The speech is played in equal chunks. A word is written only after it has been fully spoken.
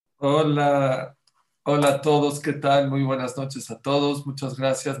Hola, hola a todos, ¿qué tal? Muy buenas noches a todos. Muchas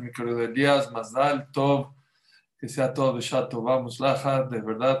gracias, mi querido Elías, Mazdal, Tov, que sea todo Beshato, vamos, Laja. De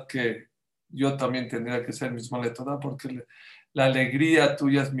verdad que yo también tendría que ser mismo Letodá porque la alegría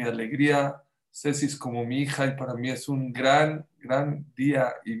tuya es mi alegría. Ceci es como mi hija y para mí es un gran, gran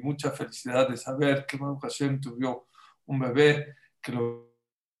día y mucha felicidad de saber que Baruch Hashem tuvo un bebé, que lo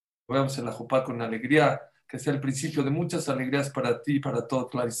veamos en la Jupá con alegría, que sea el principio de muchas alegrías para ti y para todo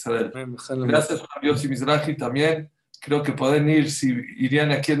Clar Israel. Gracias a Dios y Mizrahi también. Creo que pueden ir, si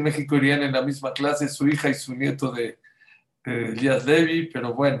irían aquí en México, irían en la misma clase su hija y su nieto de Elías Levi,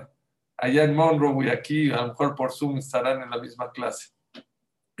 pero bueno, allá en Monroe y aquí, a lo mejor por Zoom, estarán en la misma clase.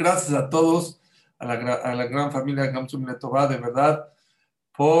 Gracias a todos, a la gran familia Gamsum Letová, de verdad,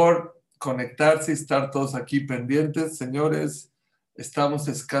 por conectarse y estar todos aquí pendientes. Señores, estamos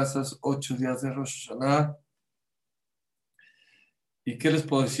escasos 8 días de Rosh Hashanah. ¿Y qué les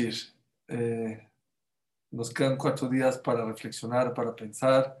puedo decir? Eh, Nos quedan 4 días para reflexionar, para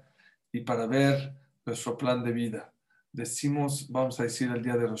pensar y para ver nuestro plan de vida. Decimos, vamos a decir el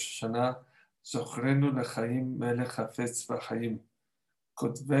día de Rosh Hashanah, Zochrenu lechaim melech hafetz v'chaim,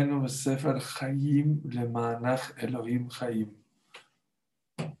 kotvenu b'sefer chaim lemanach Elohim chaim.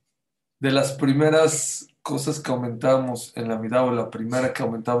 De las primeras cosas que aumentamos en la vida, o la primera que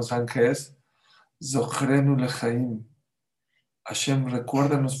aumentamos, Ángel, es Zochrenu lechaim. Hashem,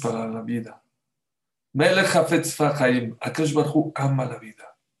 recuérdanos para la vida. Melech hafetz v'chaim. Akash Baruj Hu ama la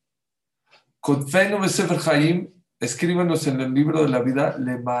vida. Kotvenu Besefer Chaim, escríbanos en el libro de la vida,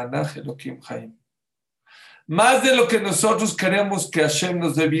 Lemanach Elohim Chaim. Más de lo que nosotros queremos que Hashem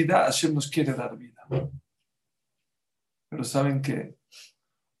nos dé vida, Hashem nos quiere dar vida. Pero ¿saben qué?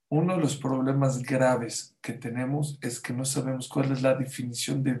 Uno de los problemas graves que tenemos es que no sabemos cuál es la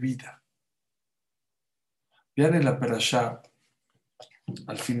definición de vida. Vean en la Perashá,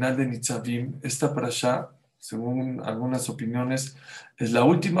 al final de Nitzavim, esta Perashá, según algunas opiniones, es la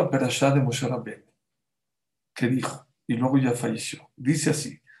última Perashá de Moshe Rabbeinu, que dijo, y luego ya falleció. Dice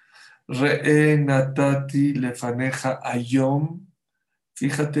así: Re'e natati lefaneja ayom.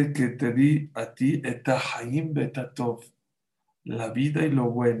 Fíjate que te di a ti etahaim betatov, la vida y lo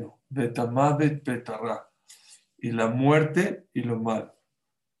bueno, betamavet betará, y la muerte y lo malo.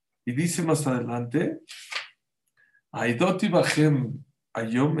 Y dice más adelante, Aidoti bajem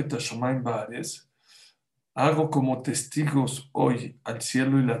ayom etashomaim baares, hago como testigos hoy al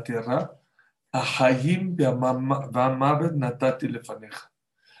cielo y la tierra, ahayim beamavet natati lefaneja.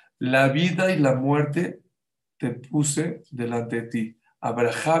 La vida y la muerte te puse delante de ti.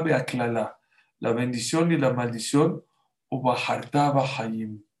 Abrahabe aklala, la bendición y la maldición, ubahartaba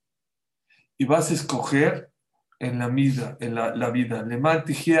hayim. Y vas a escoger en la vida, la vida. Leman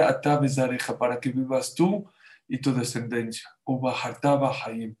tijia atabezareja, para que vivas tú y tu descendencia. Ubahartaba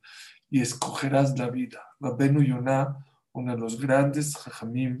hayim. Y escogerás la vida. Rabbeinu Yonah, uno de los grandes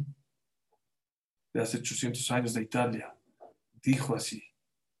jajamim de hace 800 años de Italia, dijo así: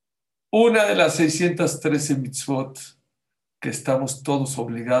 una de las 613 mitzvot que estamos todos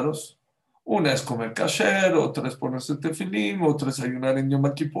obligados, una es comer kasher, otra es ponerse tefilim, otra es ayunar en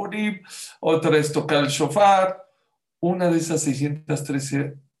Yom Kippurim, otra es tocar el shofar. Una de esas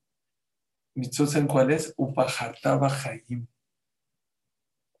 613 mitzvot, ¿en cuál es? Upahartaba Haim.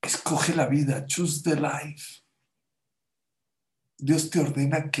 Escoge la vida, choose the life. Dios te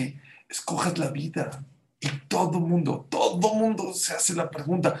ordena que escojas la vida. Y todo mundo se hace la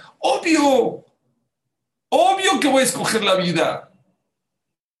pregunta, obvio que voy a escoger la vida.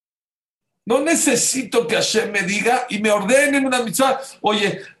 No necesito que Hashem me diga y me ordene en una mitzvah,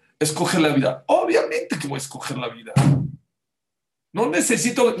 oye, escoge la vida. Obviamente que voy a escoger la vida. No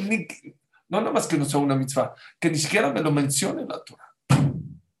necesito, no nada más que no sea una mitzvah, que ni siquiera me lo mencione la Torah.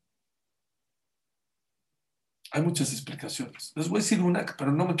 Hay muchas explicaciones. Les voy a decir una,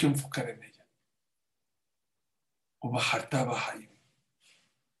 pero no me quiero enfocar en ella.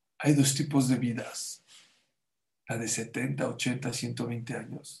 Hay dos tipos de vidas. La de 70, 80, 120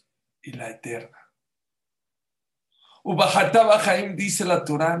 años y la eterna. Ubahartaba Haim, dice la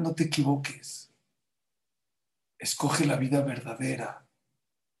Torah, no te equivoques. Escoge la vida verdadera,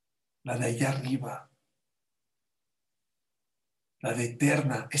 la de allá arriba, la de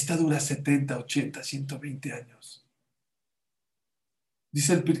eterna. Esta dura 70, 80, 120 años.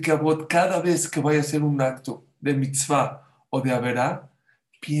 Dice el Pirkei Avot, cada vez que vaya a hacer un acto de mitzvah o de averá,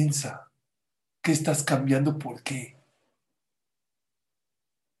 piensa, ¿qué estás cambiando? ¿Por qué?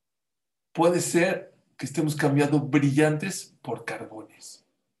 Puede ser que estemos cambiando brillantes por carbones.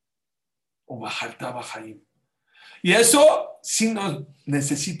 O bajarta bajaim. Y eso sí no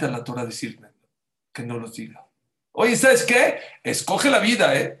necesita la Torah decirme que no los diga. Oye, ¿sabes qué? Escoge la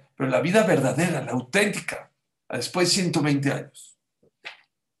vida, pero la vida verdadera, la auténtica, después de 120 años.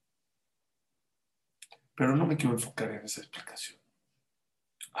 Pero no me quiero enfocar en esa explicación.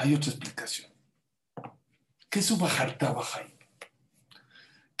 Hay otra explicación. ¿Qué es Ubaharta Bajaim?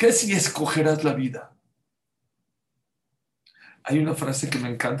 ¿Qué si escogerás la vida? Hay una frase que me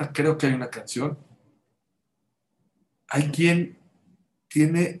encanta, creo que hay una canción. Hay quien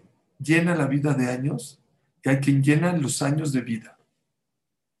llena la vida de años y hay quien llena los años de vida.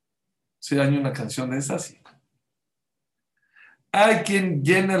 ¿Sí hay una canción de esas? Sí. Hay quien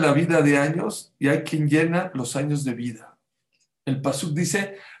llena la vida de años y hay quien llena los años de vida. El pasuk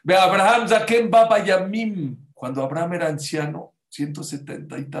dice, ve Abraham Zaken Baba Yamim, cuando Abraham era anciano,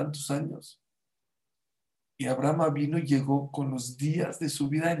 170 y tantos años. Y Abraham vino y llegó con los días de su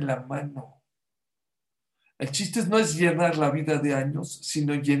vida en la mano. El chiste no es llenar la vida de años,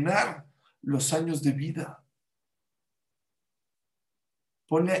 sino llenar los años de vida.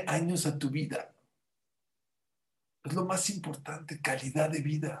 Ponle años a tu vida. Es lo más importante, calidad de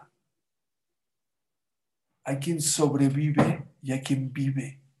vida. Hay quien sobrevive y hay quien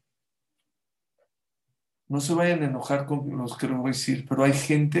vive. No se vayan a enojar con los que les voy a decir, pero hay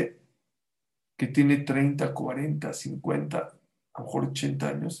gente que tiene 30, 40, 50, a lo mejor 80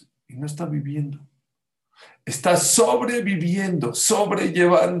 años y no está viviendo. Está sobreviviendo,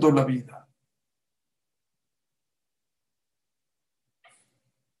 sobrellevando la vida.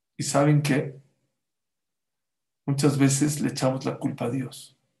 ¿Y saben qué? Muchas veces le echamos la culpa a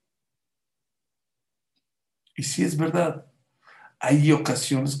Dios. Y sí es verdad, hay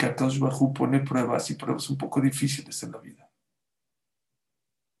ocasiones que Akadosh Baruj Hu pone pruebas y pruebas un poco difíciles en la vida.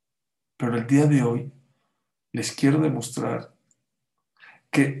 Pero el día de hoy les quiero demostrar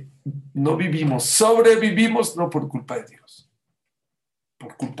que no vivimos, sobrevivimos no por culpa de Dios,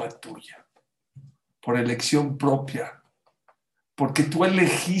 por culpa tuya, por elección propia, porque tú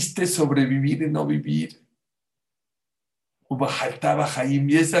elegiste sobrevivir y no vivir. Ubajalta Bajaim,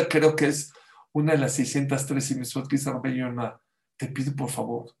 y esa creo que es una de las 613 misot que dice Rabbi Yonah. Te pido por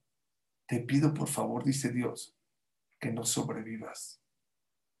favor, dice Dios, que no sobrevivas.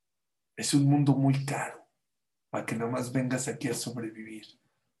 Es un mundo muy caro para que nada más vengas aquí a sobrevivir,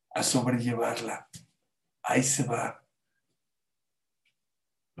 a sobrellevarla. Ahí se va.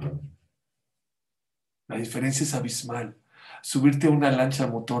 La diferencia es abismal. Subirte a una lancha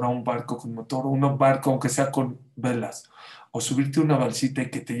motor, a un barco con motor, o un barco aunque sea con velas, o subirte a una balsita y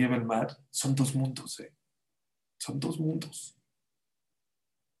que te lleve el mar, son dos mundos, ¿eh? Son dos mundos.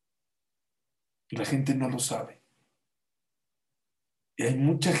 Y la gente no lo sabe. Y hay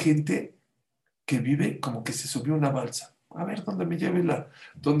mucha gente que vive como que se subió a una balsa. A ver dónde me lleve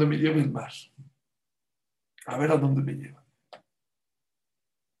el mar. A ver a dónde me lleva.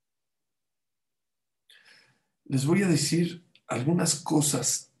 Les voy a decir algunas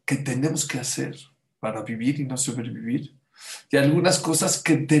cosas que tenemos que hacer para vivir y no sobrevivir, y algunas cosas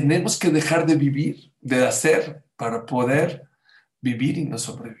que tenemos que dejar de vivir, de hacer, para poder vivir y no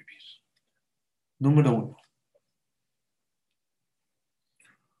sobrevivir. Número 1.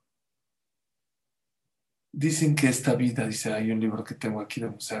 Dicen que esta vida, dice, hay un libro que tengo aquí de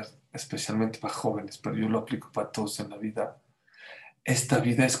museo, especialmente para jóvenes, pero yo lo aplico para todos en la vida. Esta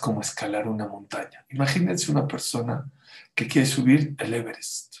vida es como escalar una montaña. Imagínense una persona que quiere subir el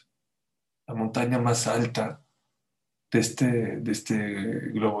Everest, la montaña más alta de este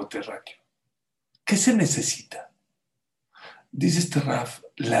globo terráqueo. ¿Qué se necesita? Dice este Raf,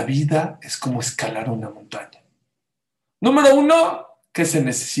 la vida es como escalar una montaña. Número 1, ¿qué se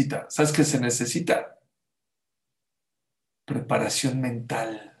necesita? ¿Sabes qué se necesita? Preparación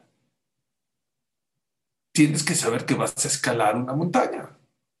mental. Tienes que saber que vas a escalar una montaña.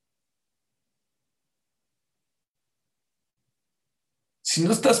 Si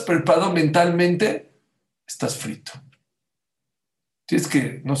no estás preparado mentalmente, estás frito. Tienes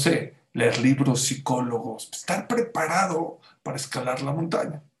que, no sé, leer libros, psicólogos, estar preparado para escalar la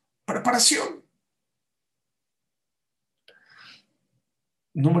montaña. Preparación.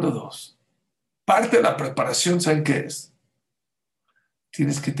 Número 2. Parte de la preparación, ¿saben qué es?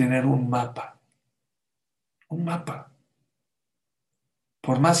 Tienes que tener un mapa. Un mapa.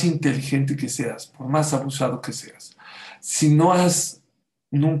 Por más inteligente que seas, por más abusado que seas, si no has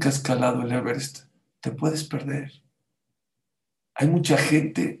nunca escalado el Everest, te puedes perder. Hay mucha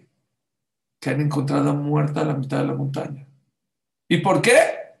gente que han encontrado muerta a la mitad de la montaña. ¿Y por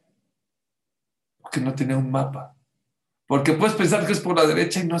qué? Porque no tenía un mapa. Porque puedes pensar que es por la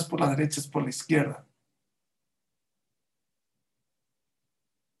derecha y no es por la derecha, es por la izquierda.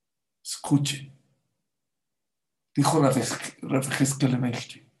 Escuchen. Dijo Rav Heskel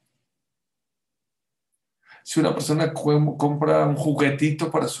Meishti. Si una persona compra un juguetito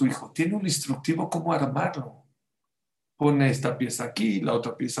para su hijo, tiene un instructivo cómo armarlo. Pone esta pieza aquí, la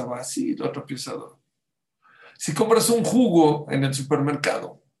otra pieza va así, la otra pieza va. Si compras un jugo en el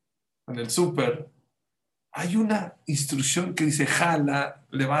supermercado, en el súper, hay una instrucción que dice jala,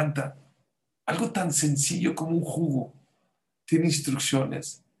 levanta. Algo tan sencillo como un jugo tiene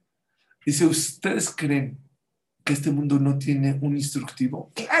instrucciones. Dice, ¿ustedes creen que este mundo no tiene un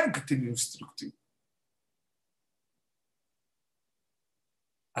instructivo? Claro que tiene un instructivo.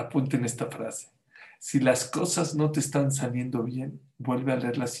 Apunten esta frase. Si las cosas no te están saliendo bien, vuelve a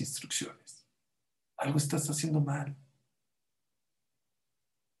leer las instrucciones. Algo estás haciendo mal.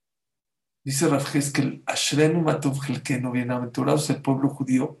 Dice Rav Heskel, Ashrenu Matov Helkenu, bienaventurados el pueblo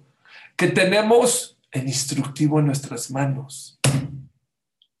judío, que tenemos el instructivo en nuestras manos,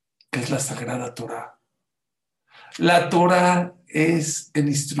 que es la Sagrada Torah. La Torah es el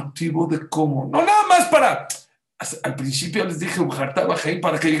instructivo de cómo, no nada más para, al principio les dije,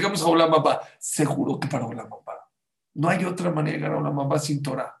 para que lleguemos a Olam Haba. Seguro que para Olam Haba. No hay otra manera de llegar a Olam Haba sin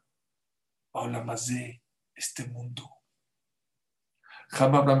Torah. A Olam Hazé, este mundo.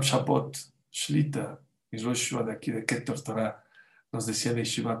 Ham Abraham Shabot, Shlita y Roshua de aquí de Keter Torah nos decía de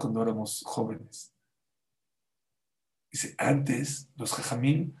Yeshiva cuando éramos jóvenes. Dice, antes los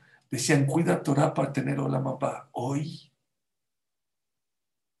Jajamín decían, cuida Torah para tener Olam Haba. Hoy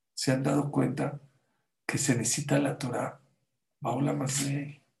se han dado cuenta que se necesita la Torah, Olam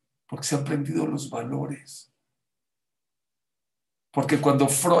Hazé, porque se han aprendido los valores. Porque cuando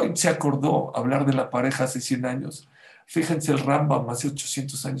Freud se acordó hablar de la pareja hace 100 años, fíjense el Rambam hace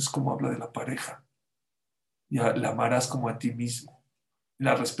 800 años cómo habla de la pareja. Ya la amarás como a ti mismo.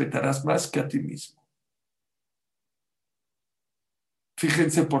 La respetarás más que a ti mismo.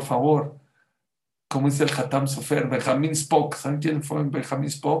 Fíjense, por favor, cómo dice el Hatam Sofer, Benjamin Spock. ¿Saben quién fue Benjamin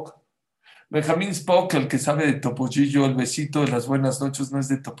Spock? Benjamin Spock, el que sabe de Topollillo, el besito de las buenas noches no es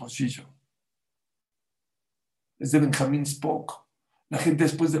de Topollillo. Es de Benjamin Spock. La gente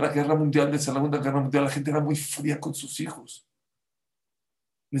después de la Guerra Mundial, de la Segunda Guerra Mundial, la gente era muy fría con sus hijos.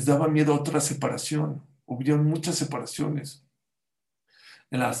 Les daba miedo a otra separación. Hubieron muchas separaciones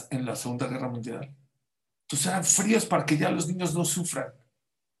en la Segunda Guerra Mundial. Entonces eran fríos para que ya los niños no sufran.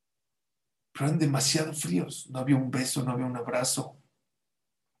 Pero eran demasiado fríos. No había un beso, no había un abrazo.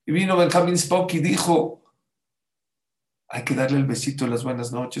 Y vino Benjamin Spock y dijo, hay que darle el besito de las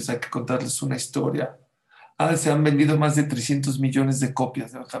buenas noches, hay que contarles una historia. Se han vendido más de 300 millones de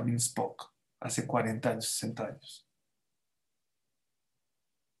copias de Benjamin Spock hace 40 años, 60 años.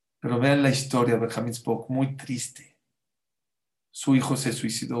 Pero vean la historia de Benjamin Spock, muy triste. Su hijo se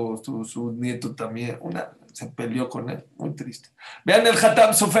suicidó, su nieto también, se peleó con él, muy triste. Vean el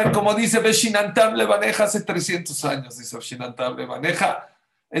Hatam Sofer, como dice Beshinantam Levaneja hace 300 años, dice Beshinantam Levaneja,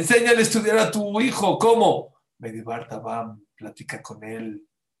 enséñale a estudiar a tu hijo, ¿cómo? Medibar Tabam, platica con él.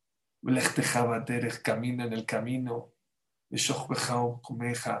 Camina en el camino.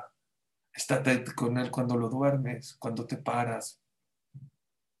 Estate con él cuando lo duermes, cuando te paras.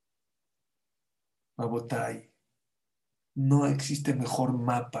 Mabotai. No existe mejor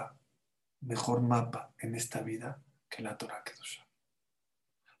mapa en esta vida que la Torah Kedusha.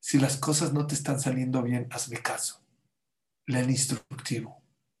 Si las cosas no te están saliendo bien, hazme caso. Lee el instructivo.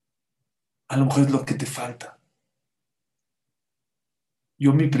 A lo mejor es lo que te falta.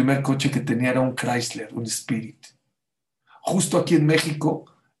 Yo mi primer coche que tenía era un Chrysler, un Spirit. Justo aquí en México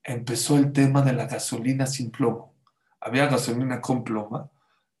empezó el tema de la gasolina sin plomo. Había gasolina con ploma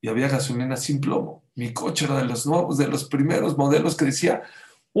y había gasolina sin plomo. Mi coche era de los nuevos, de los primeros modelos que decía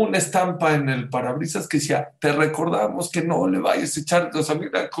una estampa en el parabrisas que decía, te recordamos que no le vayas a echar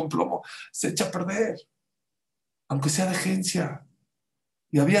gasolina con plomo, se echa a perder, aunque sea de agencia.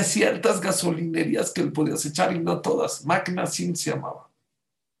 Y había ciertas gasolinerías que le podías echar y no todas. Magna Sin se llamaba.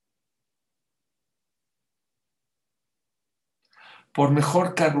 Por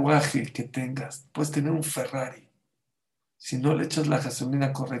mejor carruaje que tengas, puedes tener un Ferrari. Si no le echas la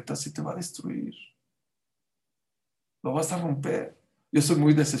gasolina correcta, se te va a destruir. Lo vas a romper. Yo soy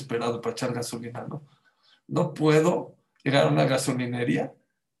muy desesperado para echar gasolina, ¿no? No puedo llegar a una gasolinería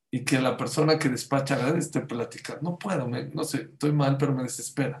y que la persona que despacha esté platicando. No puedo, no sé, estoy mal, pero me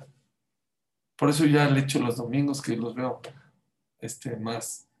desespera. Por eso ya le echo los domingos que los veo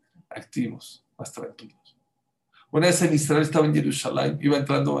más activos, más tranquilos. Una vez en Israel estaba en Jerusalén, iba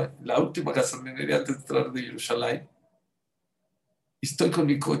entrando en la última gasolinería antes de entrar de Jerusalén, y estoy con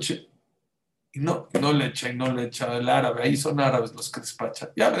mi coche, y no le echa el árabe, ahí son árabes los que despachan.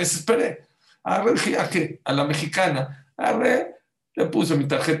 Ya me desesperé, agarré el viaje a la mexicana, le puse mi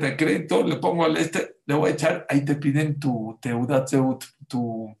tarjeta de crédito, le pongo le voy a echar, ahí te piden tu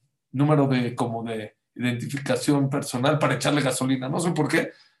número de identificación personal para echarle gasolina. No sé por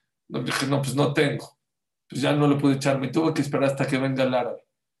qué. No, dije, no, pues no tengo. Pues ya no le pude echar. Me tuve que esperar hasta que venga el árabe.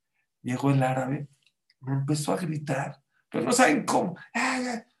 Llegó el árabe, me empezó a gritar, pero no saben cómo. Ay,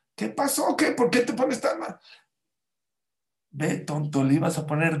 ay, ¿qué pasó? ¿Qué? ¿Por qué te pones tan mal? Ve, tonto, le ibas a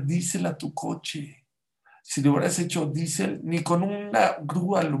poner diésel a tu coche. Si le hubieras hecho diésel, ni con una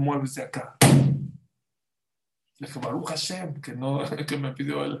grúa lo mueves de acá. Le dije, Baruch Hashem, que, no, que me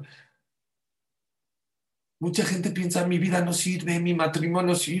pidió él. Mucha gente piensa, mi vida no sirve, mi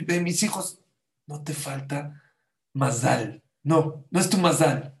matrimonio no sirve, mis hijos. No te falta mazal. No, no es tu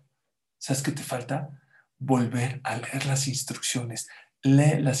mazal. ¿Sabes qué te falta? Volver a leer las instrucciones.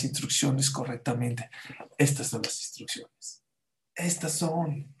 Lee las instrucciones correctamente. Estas son las instrucciones. Estas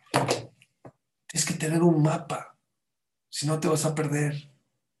son. Tienes que tener un mapa. Si no, te vas a perder.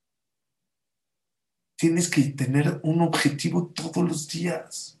 Tienes que tener un objetivo todos los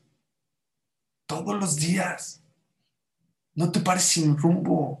días. Todos los días. No te pares sin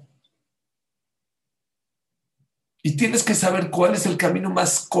rumbo. Y tienes que saber cuál es el camino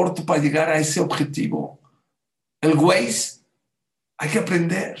más corto para llegar a ese objetivo. El Waze, hay que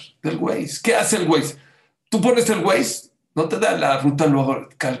aprender del Waze. ¿Qué hace el Waze? Tú pones el Waze, no te da la ruta luego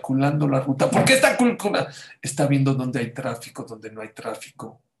calculando la ruta. ¿Por qué está calculando? Está viendo dónde hay tráfico, dónde no hay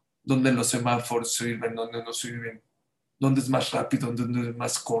tráfico, dónde los semáforos sirven, dónde no sirven, dónde es más rápido, dónde es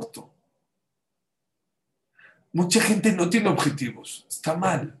más corto. Mucha gente no tiene objetivos, está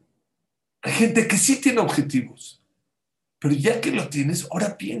mal. Hay gente que sí tiene objetivos. Pero ya que lo tienes,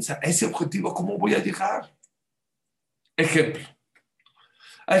 ahora piensa, a ese objetivo, ¿cómo voy a llegar? Ejemplo.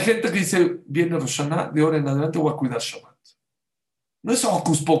 Hay gente que dice, viene Rosh Hashanah, de ahora en adelante voy a cuidar Shabbat. No es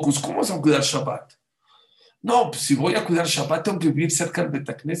hocus pocus, ¿cómo vas a cuidar Shabbat? No, pues si voy a cuidar Shabbat tengo que vivir cerca del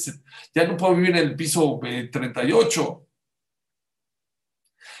Betacneset. Ya no puedo vivir en el piso 38.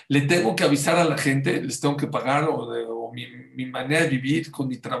 Le tengo que avisar a la gente, les tengo que pagar o mi manera de vivir con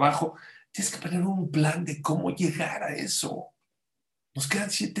mi trabajo. Tienes que poner un plan de cómo llegar a eso. Nos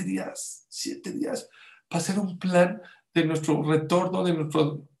quedan 7 días para hacer un plan de nuestro retorno, de nuestra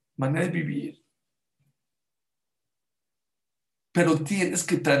manera de vivir. Pero tienes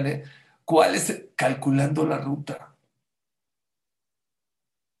que tener cuál es calculando la ruta.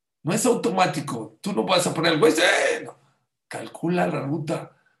 No es automático. Tú no vas a poner el güey, no. Calcula la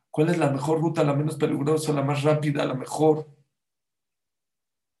ruta. ¿Cuál es la mejor ruta, la menos peligrosa, la más rápida, la mejor?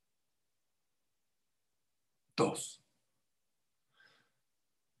 2.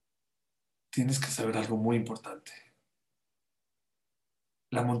 Tienes que saber algo muy importante.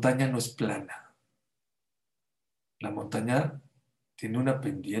 La montaña no es plana. La montaña tiene una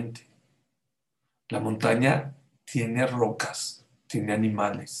pendiente. La montaña tiene rocas, tiene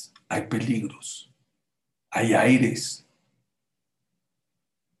animales, hay peligros, hay aires.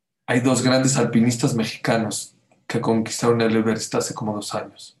 Hay 2 grandes alpinistas mexicanos que conquistaron el Everest hace como 2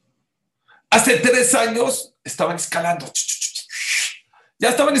 años. Hace 3 años estaban escalando. Ya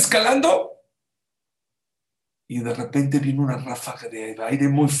estaban escalando y de repente vino una ráfaga de aire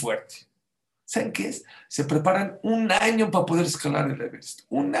muy fuerte. ¿Saben qué es? Se preparan 1 año para poder escalar el Everest.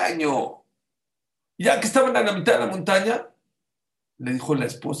 1 año. Ya que estaban a la mitad de la montaña, le dijo la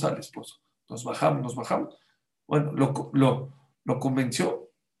esposa al esposo, nos bajamos. Bueno, lo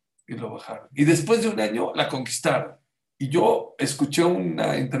convenció y lo bajaron. Y después de 1 año la conquistaron. Y yo escuché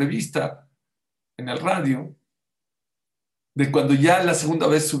una entrevista en el radio de cuando ya la segunda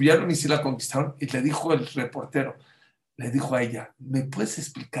vez subieron y sí la conquistaron. Y le dijo el reportero, le dijo a ella, ¿me puedes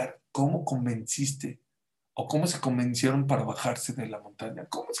explicar cómo convenciste o cómo se convencieron para bajarse de la montaña?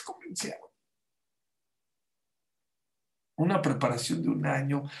 ¿Cómo se convencieron? Una preparación de 1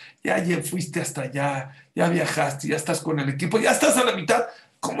 año, ya fuiste hasta allá, ya viajaste, ya estás con el equipo, ya estás a la mitad.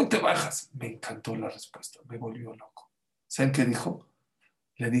 ¿Cómo te bajas? Me encantó la respuesta, me volvió loco. ¿Saben qué dijo?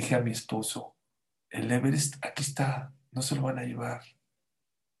 Le dije a mi esposo, el Everest aquí está, no se lo van a llevar.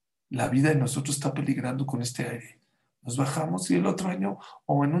 La vida de nosotros está peligrando con este aire. Nos bajamos y el otro año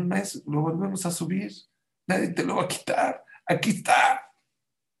o en 1 mes lo volvemos a subir. Nadie te lo va a quitar. Aquí está.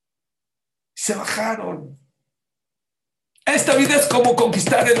 Se bajaron. Esta vida es como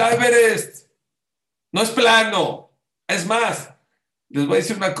conquistar el Everest. No es plano. Es más, les voy a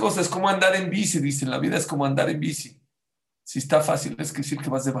decir una cosa, es como andar en bici, dicen, la vida es como andar en bici. Si está fácil, es decir que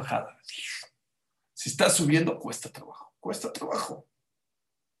vas de bajada. Si estás subiendo, cuesta trabajo, cuesta trabajo.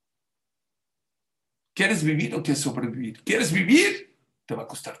 ¿Quieres vivir o quieres sobrevivir? ¿Quieres vivir? Te va a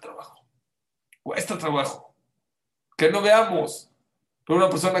costar trabajo. Cuesta trabajo. Que no veamos. Pero una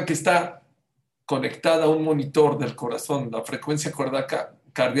persona que está conectada a un monitor del corazón, la frecuencia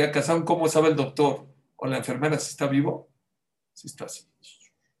cardíaca, ¿saben cómo sabe el doctor o la enfermera si está vivo? Si está así.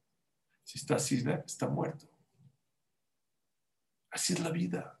 Si está así, está muerto. Así es la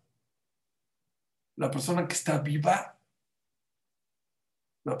vida. La persona que está viva,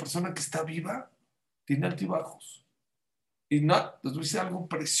 tiene altibajos. Y no, les voy a decir algo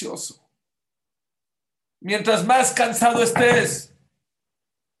precioso. Mientras más cansado estés,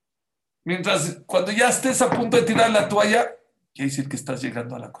 cuando ya estés a punto de tirar la toalla, quiere decir que estás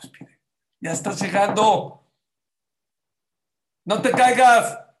llegando a la cúspide. Ya estás llegando. No te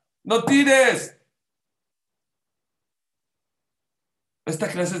caigas, no tires. Esta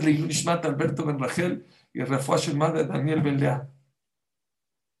clase es Leilul Nishmat Alberto Ben Rachel y Refuah Shelema de Daniel Ben Lea.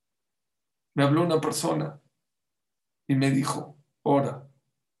 Me habló una persona y me dijo, ora,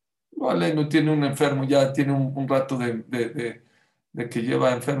 vale, no tiene un enfermo, ya tiene un rato de que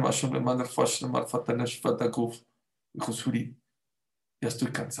lleva enfermo. Dijo, Suri, ya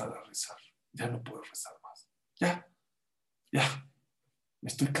estoy cansada de rezar, ya no puedo rezar más. Ya, me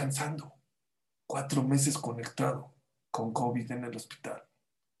estoy cansando. 4 meses conectado con COVID en el hospital.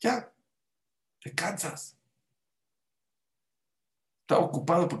 Ya, te cansas. Estaba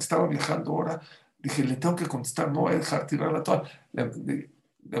ocupado porque estaba viajando ahora. Dije, le tengo que contestar, no voy a dejar tirar la toalla.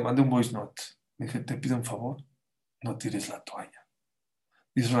 Le mandé un voice note. Le dije, te pido un favor, no tires la toalla.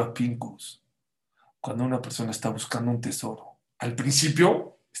 Dice Rapinkus, cuando una persona está buscando un tesoro, al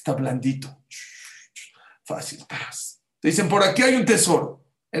principio está blandito, fácil. Te dicen, por aquí hay un tesoro,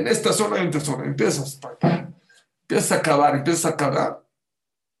 en esta zona hay un tesoro. Empiezas a cavar, de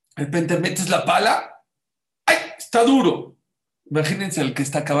repente metes la pala, ¡ay! Está duro. Imagínense el que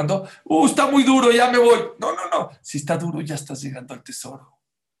está acabando, está muy duro, ya me voy. No. Si está duro, ya estás llegando al tesoro.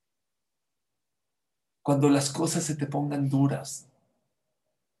 Cuando las cosas se te pongan duras,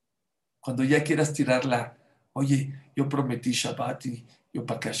 cuando ya quieras tirarla, oye, yo prometí Shabbat y yo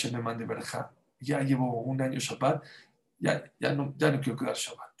para que Hashem me mande verja. Ya llevo un año Shabbat, ya no quiero cuidar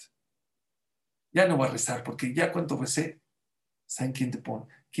Shabbat. Ya no voy a rezar, porque ya cuando recé, ¿saben quién te pone?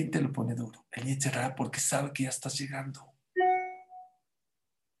 ¿Quién te lo pone duro? El Yetzer Hara, porque sabe que ya estás llegando.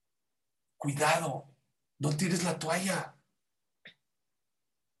 Cuidado, no tires la toalla.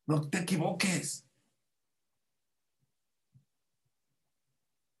 No te equivoques.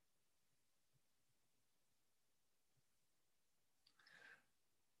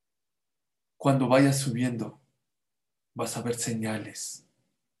 Cuando vayas subiendo, vas a ver señales.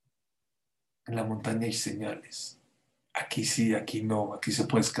 En la montaña hay señales. Aquí sí, aquí no. Aquí se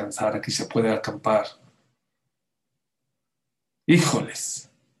puede descansar, aquí se puede acampar. Híjoles,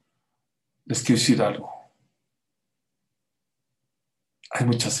 les quiero decir algo. Hay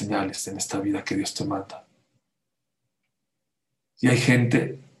muchas señales en esta vida que Dios te manda. Y hay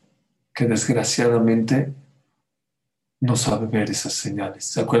gente que desgraciadamente no sabe ver esas señales.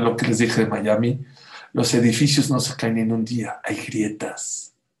 ¿Se acuerdan lo que les dije de Miami? Los edificios no se caen en un día. Hay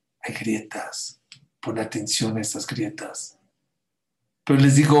grietas. Pon atención a esas grietas. Pero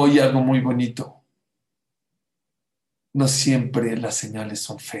les digo hoy algo muy bonito. No siempre las señales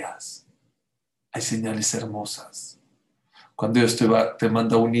son feas. Hay señales hermosas. Cuando Dios te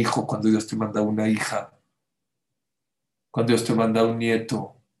manda un hijo, cuando Dios te manda una hija, cuando Dios te manda un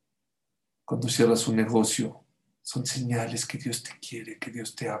nieto, cuando cierras un negocio, son señales que Dios te quiere, que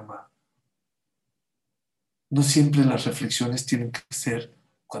Dios te ama. No siempre las reflexiones tienen que ser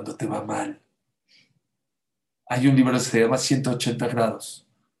cuando te va mal. Hay un libro que se llama 180 grados.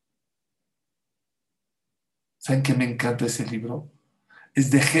 ¿Saben qué me encanta ese libro?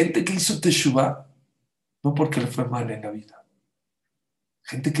 Es de gente que hizo Teshuvah, no porque le fue mal en la vida.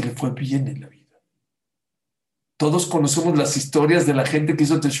 Gente que le fue bien en la vida. Todos conocemos las historias de la gente que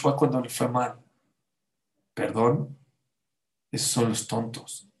hizo Teshuvah cuando le fue mal. Perdón, esos son los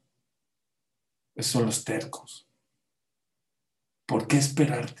tontos. Esos son los tercos. ¿Por qué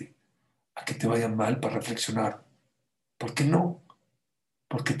esperarte a que te vaya mal para reflexionar? ¿Por qué no?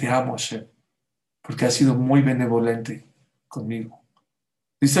 Porque te amo, Hashem. Porque has sido muy benevolente conmigo.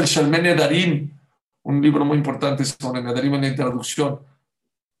 Dice el Shalmei Nedarim, un libro muy importante sobre Nedarim en la introducción.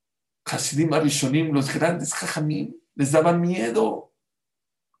 Hasidim Arishonim, los grandes Jajamim, les daba miedo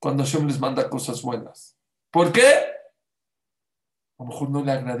cuando Hashem les manda cosas buenas. ¿Por qué? A lo mejor no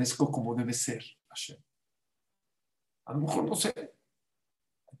le agradezco como debe ser a Hashem. A lo mejor no sé.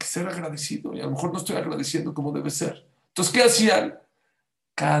 Hay que ser agradecido y a lo mejor no estoy agradeciendo como debe ser. Entonces, ¿qué hacían?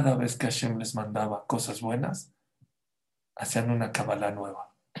 Cada vez que Hashem les mandaba cosas buenas, hacían una cabalá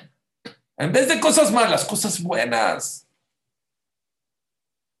nueva. En vez de cosas malas, cosas buenas.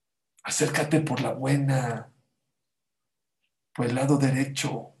 Acércate por la buena, por el lado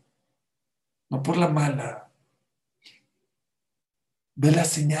derecho, no por la mala. Ve las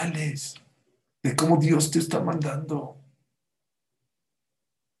señales de cómo Dios te está mandando.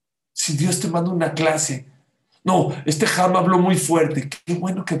 Si Dios te manda una clase, no, este Ham habló muy fuerte. Qué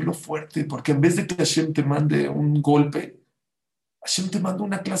bueno que habló fuerte, porque en vez de que Hashem te mande un golpe, Hashem te manda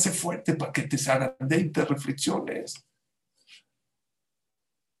una clase fuerte para que te zarande y te reflexiones.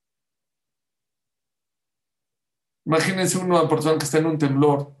 Imagínense una persona que está en un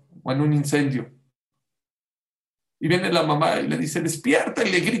temblor o en un incendio y viene la mamá y le dice, despierta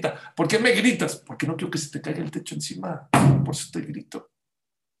y le grita. ¿Por qué me gritas? Porque no quiero que se te caiga el techo encima. Por eso te grito.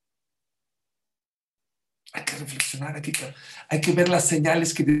 Hay que reflexionar, hay que ver las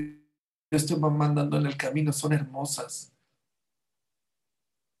señales que Dios te va mandando en el camino. Son hermosas.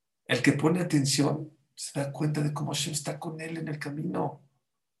 El que pone atención se da cuenta de cómo Hashem está con él en el camino.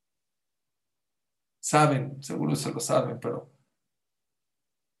 Saben, seguro se lo saben, pero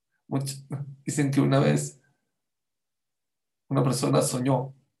muchos dicen que una vez una persona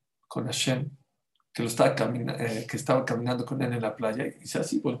soñó con Hashem, que estaba caminando con él en la playa y se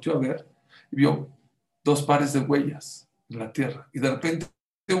así volteó a ver y vio dos pares de huellas en la tierra. Y de repente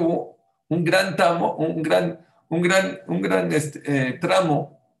hubo un gran tramo,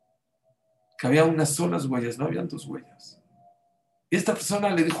 tramo que había unas solas huellas, no habían dos huellas. Y esta persona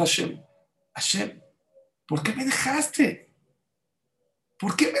le dijo a Hashem, Hashem, ¿por qué me dejaste?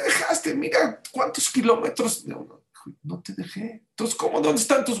 ¿Por qué me dejaste? Mira cuántos kilómetros. No te dejé. Entonces, ¿cómo? ¿Dónde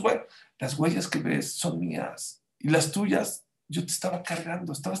están tus huellas? Las huellas que ves son mías. Y las tuyas, yo te estaba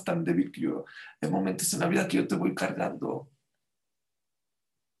cargando. Estabas tan débil que yo, hay momentos en la vida que yo te voy cargando.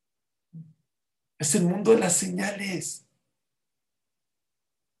 Es el mundo de las señales.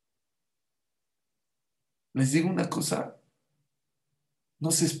 Les digo una cosa,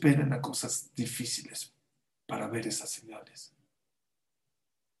 no se esperen a cosas difíciles para ver esas señales.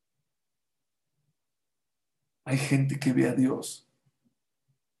 Hay gente que ve a Dios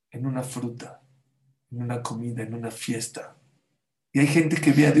en una fruta, en una comida, en una fiesta. Y hay gente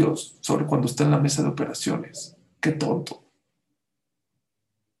que ve a Dios solo cuando está en la mesa de operaciones. Qué tonto.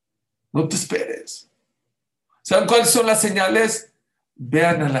 No te esperes. ¿Saben cuáles son las señales?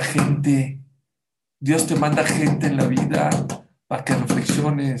 Vean a la gente. Dios te manda gente en la vida para que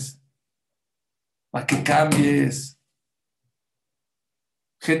reflexiones, para que cambies.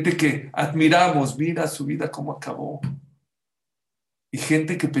 Gente que admiramos, mira su vida cómo acabó. Y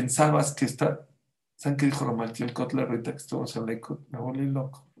gente que pensabas que está. ¿Saben qué dijo Ramaltiel Kotler ahorita que estamos en Leikut? Me volví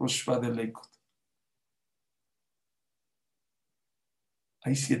loco. Roshva de Leikut.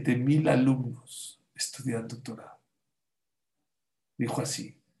 Hay 7,000 alumnos estudiando Torah. Dijo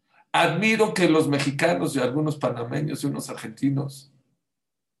así. Admiro que los mexicanos y algunos panameños y unos argentinos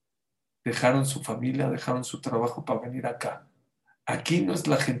dejaron su familia, dejaron su trabajo para venir acá. Aquí no es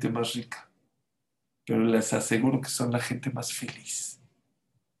la gente más rica, pero les aseguro que son la gente más feliz.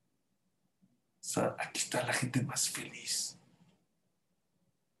 O sea, aquí está la gente más feliz.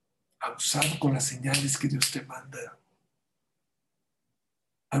 Abusado con las señales que Dios te manda.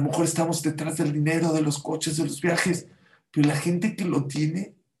 A lo mejor estamos detrás del dinero, de los coches, de los viajes, pero la gente que lo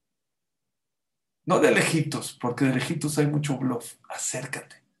tiene, no de lejitos, porque de lejitos hay mucho bluff.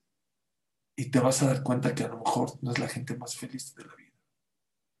 Acércate y te vas a dar cuenta que a lo mejor no es la gente más feliz de la vida.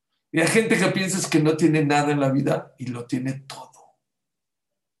 Y hay gente que piensas que no tiene nada en la vida y lo tiene todo.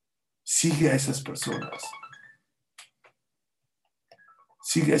 Sigue a esas personas.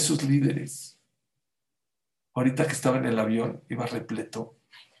 Sigue a esos líderes. Ahorita que estaba en el avión, iba repleto.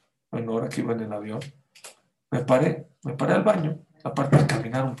 Bueno, ahora que iba en el avión, me paré al baño, aparte de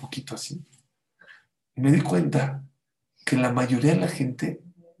caminar un poquito así. Y me di cuenta que la mayoría de la gente,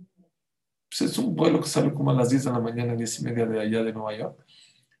 pues es un vuelo que sale como a las 10 de la mañana, 10:30 de allá de Nueva York,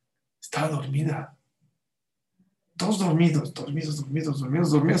 estaba dormida. Todos dormidos.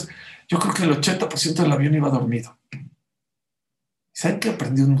 Yo creo que el 80% del avión iba dormido. ¿Saben que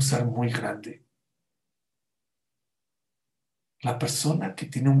aprendí un musar muy grande? La persona que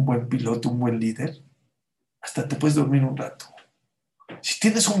tiene un buen piloto, un buen líder, hasta te puedes dormir un rato. Si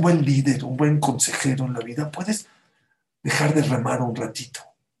tienes un buen líder, un buen consejero en la vida, puedes dejar de remar un ratito.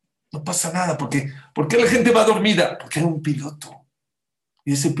 No pasa nada, porque ¿por qué la gente va dormida? Porque hay un piloto.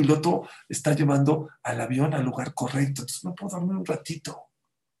 Y ese piloto está llevando al avión al lugar correcto. Entonces no puedo dormir un ratito.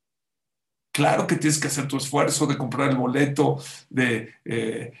 Claro que tienes que hacer tu esfuerzo de comprar el boleto, de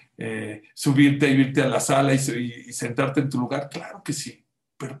subirte y irte a la sala y sentarte en tu lugar. Claro que sí,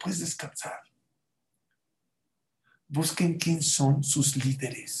 pero puedes descansar. Busquen quién son sus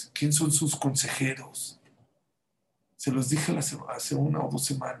líderes, quién son sus consejeros. Se los dije hace 1 o 2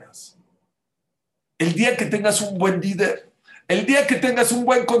 semanas. El día que tengas un buen líder, el día que tengas un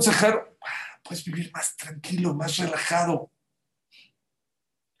buen consejero, puedes vivir más tranquilo, más relajado.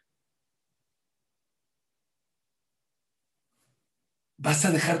 Vas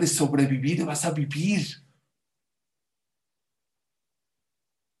a dejar de sobrevivir y vas a vivir.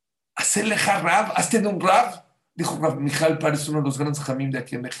 Hacerle Rab, hazte de un Rab. Dijo Rab Mijal Párez, uno de los grandes jamim de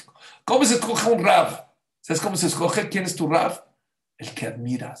aquí en México. ¿Cómo se escoge un Rab? ¿Sabes cómo se escoge? ¿Quién es tu Rab? El que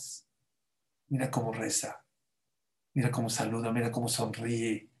admiras. Mira cómo reza. Mira cómo saluda. Mira cómo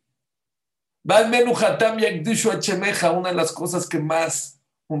sonríe. Una de las cosas que más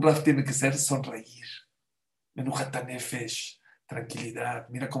un Rab tiene que ser sonreír. Menujatanefesh, tranquilidad.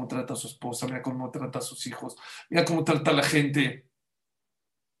 Mira cómo trata a su esposa. Mira cómo trata a sus hijos. Mira cómo trata a la gente.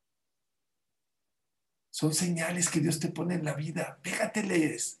 Son señales que Dios te pone en la vida.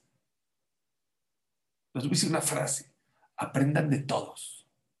 Pégateles. Les voy a decir una frase. Aprendan de todos,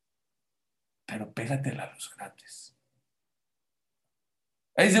 pero pégatela a los grandes.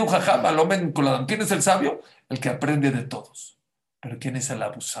 Ahí dice un jajam, alomen coladam. ¿Quién es el sabio? El que aprende de todos. Pero ¿quién es el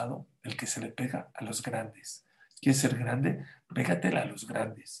abusado? El que se le pega a los grandes. ¿Quieres ser grande? Pégatela a los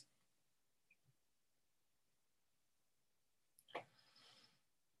grandes.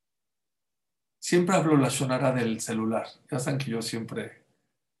 Siempre hablo la shonara del celular. Ya saben que yo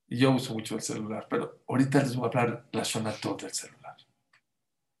uso mucho el celular, pero ahorita les voy a hablar la shonara del celular.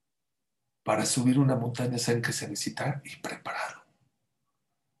 Para subir una montaña saben que se necesita ir preparado.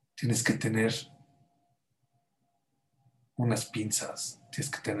 Tienes que tener unas pinzas, tienes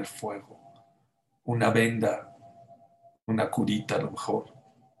que tener fuego, una venda, una curita a lo mejor.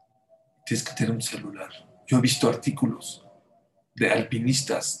 Tienes que tener un celular. Yo he visto artículos de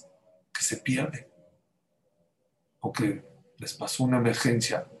alpinistas que se pierden o que les pasó una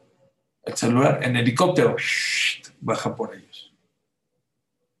emergencia. El celular en helicóptero baja por ellos.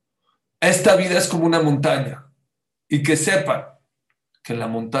 Esta vida es como una montaña y que sepan que en la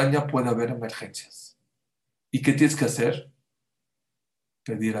montaña puede haber emergencias. ¿Y qué tienes que hacer?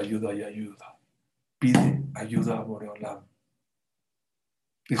 Pedir ayuda y ayuda. Pide ayuda a Boreolam.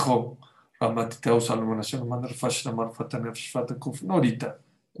 Dijo Ramatiteo Salomón, no ahorita,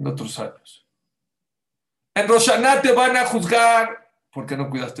 en otros años. En Rosh Hashanah te van a juzgar porque no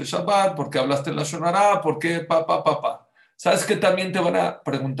cuidaste el Shabbat, porque hablaste en la Shonará, porque papá. ¿Sabes qué también te van a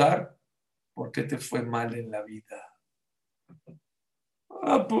preguntar? ¿Por qué te fue mal en la vida?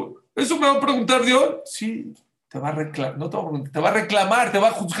 Pues, ¿eso me va a preguntar Dios? Sí, te va a reclamar, no te va a preguntar, te va a reclamar, te va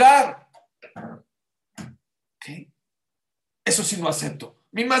a juzgar. ¿Qué? Eso sí no acepto.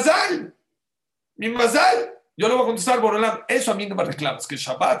 Mi mazal. Yo le voy a contestar, Borolam, eso a mí no me reclamas, que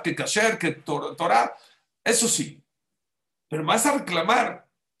Shabbat, que Kasher, que Torah, eso sí. Pero me vas a reclamar,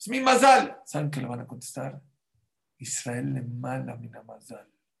 es mi mazal. ¿Saben qué le van a contestar? Israel le mala mi mazal.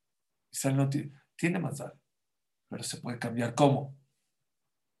 Israel no tiene mazal, pero se puede cambiar. ¿Cómo?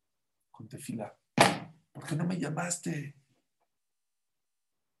 Con tefilá. ¿Por qué no me llamaste?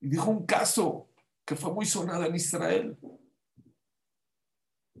 Y dijo un caso que fue muy sonado en Israel.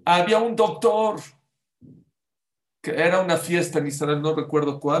 Había un doctor que era una fiesta en Israel, no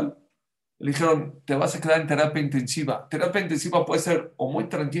recuerdo cuál. Le dijeron, te vas a quedar en terapia intensiva. Terapia intensiva puede ser o muy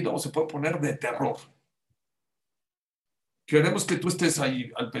tranquilo o se puede poner de terror. Queremos que tú estés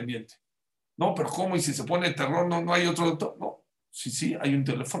ahí al pendiente. No, pero ¿cómo? Y si se pone de terror, no hay otro doctor. No, sí, hay un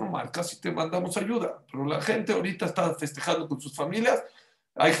teléfono, marcas y te mandamos ayuda. Pero la gente ahorita está festejando con sus familias.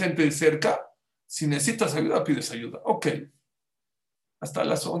 Hay gente cerca. Si necesitas ayuda, pides ayuda. Ok. Hasta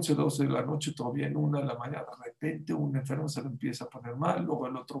las 11, 12 de la noche, todo bien, 1 de la mañana, de repente un enfermo se le empieza a poner mal, luego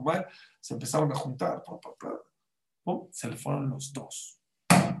el otro mal, se empezaron a juntar, se le fueron los dos,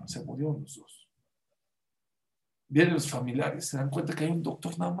 se murieron los dos. Vienen los familiares, se dan cuenta que hay un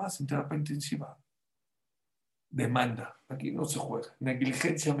doctor nada más en terapia intensiva. Demanda, aquí no se juega,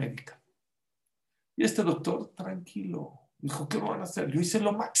 negligencia médica. Y este doctor, tranquilo, dijo, ¿qué van a hacer? Yo hice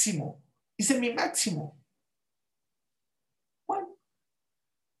lo máximo, hice mi máximo.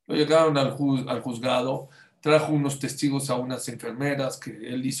 Lo llegaron al juzgado, trajo unos testigos a unas enfermeras que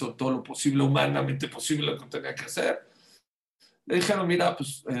él hizo todo lo posible, humanamente posible, lo que tenía que hacer. Le dijeron, mira,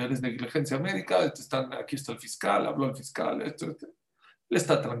 pues eres negligencia médica, aquí está el fiscal, habló el fiscal, Él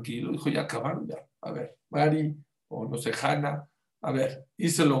está tranquilo, dijo, ya acabaron, ya. A ver, Mari, o no sé, Hanna, a ver,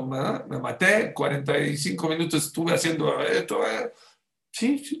 me maté, 45 minutos estuve haciendo esto.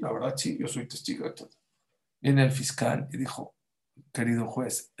 Sí, la verdad, sí, yo soy testigo de todo. Viene el fiscal y dijo, querido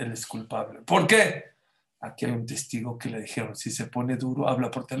juez, él es culpable. ¿Por qué? Aquí hay un testigo que le dijeron, si se pone duro, habla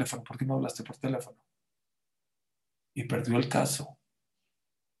por teléfono. ¿Por qué no hablaste por teléfono? Y perdió el caso.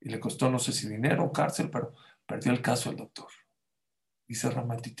 Y le costó, no sé si dinero o cárcel, pero perdió el caso el doctor. Dice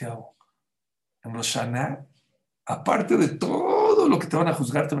Ramatiteao, en Rosh Hashanah, aparte de todo lo que te van a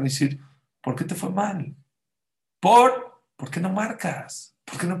juzgar, te van a decir, ¿por qué te fue mal? ¿Por qué no marcas?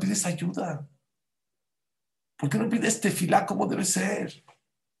 ¿Por qué no pides ayuda? ¿Por qué no pides tefilá como debe ser?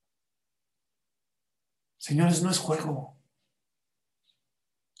 Señores, no es juego.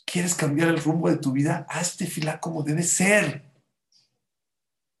 ¿Quieres cambiar el rumbo de tu vida? Haz tefilá como debe ser.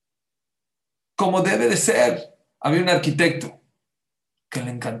 Como debe de ser. Había un arquitecto que le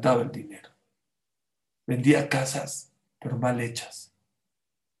encantaba el dinero. Vendía casas, pero mal hechas.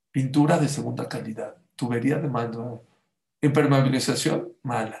 Pintura de segunda calidad. Tubería de mano. Impermeabilización,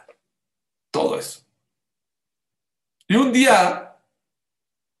 mala. Todo eso. Y un día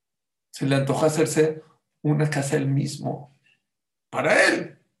se le antojó hacerse una casa él mismo. Para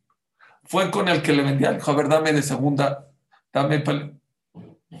él. Fue con el que le vendía. Dijo, a ver, dame de segunda. Dame.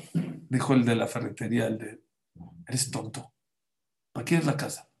 Dijo el de la ferretería, eres tonto. ¿Para quién es la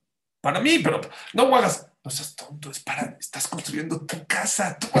casa? Para mí, pero no lo hagas. No seas tonto, estás construyendo tu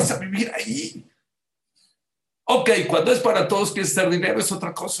casa, tú vas a vivir ahí. Ok, cuando es para todos quieres hacer dinero es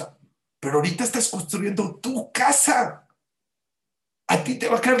otra cosa. Pero ahorita estás construyendo tu casa. A ti te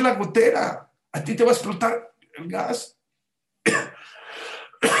va a caer la gotera. A ti te va a explotar el gas.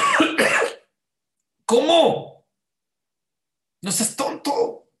 ¿Cómo? No seas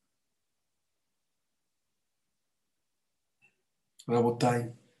tonto.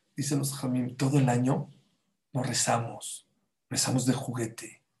 Rabotay, dicen los Jamim, todo el año no rezamos. Rezamos de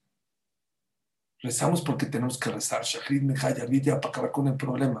juguete. Rezamos porque tenemos que rezar. Shahrid, Mejaya, Vidya, para acabar con el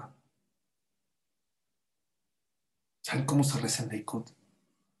problema. ¿Saben cómo se reza en Likud?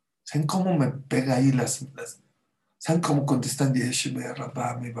 ¿Saben cómo me pega ahí ¿saben cómo contestan Yeshua,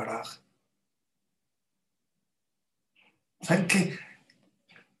 Rabá, mi Baraj? ¿Saben qué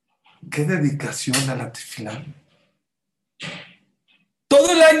dedicación a la tefilá?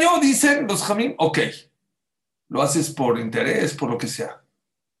 Todo el año dicen los jamim, ok, lo haces por interés, por lo que sea.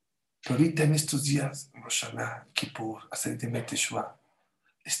 Pero ahorita en estos días, Rosh Hashanah, Kippur, Aseret Teshuvah,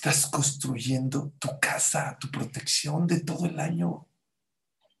 estás construyendo tu casa, tu protección de todo el año.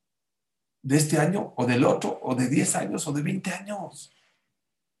 De este año, o del otro, o de 10 años, o de 20 años.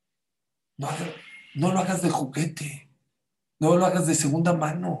 No, no lo hagas de juguete. No lo hagas de segunda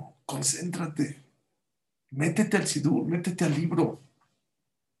mano. Concéntrate. Métete al Sidur, métete al libro.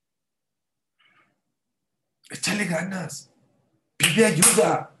 Échale ganas. Pide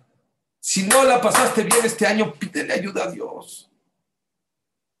ayuda. Si no la pasaste bien este año, pídele ayuda a Dios.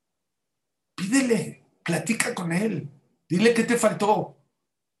 Pídele. Platica con él. Dile qué te faltó.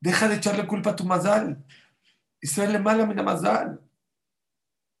 Deja de echarle culpa a tu Mazal. Israel le mala mina Mazal.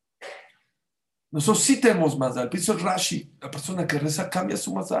 Nosotros sí tenemos Mazal. Pienso Rashi. La persona que reza cambia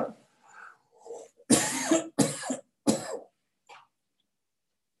su Mazal.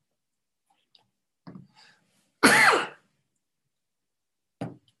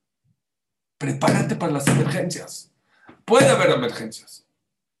 Prepárate para las emergencias. Puede haber emergencias.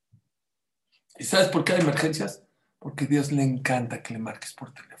 ¿Y sabes por qué hay emergencias? Porque a Dios le encanta que le marques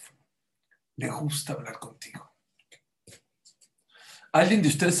por teléfono. Le gusta hablar contigo. ¿Alguien de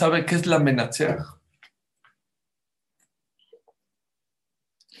ustedes sabe qué es la Menatzeach?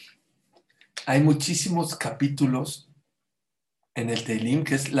 Hay muchísimos capítulos en el Teilim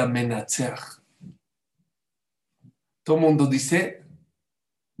que es la Menatzeach. Todo el mundo dice,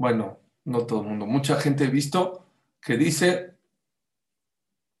 bueno, no todo el mundo, mucha gente he visto que dice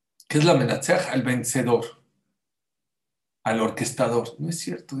que es la Menatzeach al vencedor, al orquestador. No es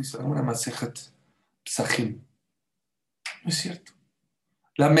cierto, dice alguna Masejet Psachim. No es cierto.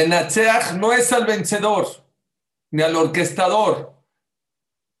 La Menatzeach no es al vencedor, ni al orquestador.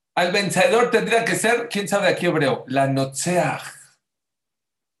 Al vencedor tendría que ser, ¿quién sabe aquí hebreo? La Notzeach.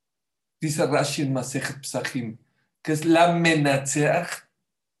 Dice Rashi en Masejet Psachim, que es la Menatzeach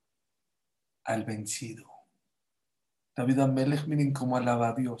al vencido. David Amelech, miren cómo alaba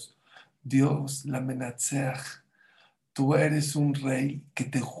a Dios. Dios, la Menatzeach. Tú eres un rey que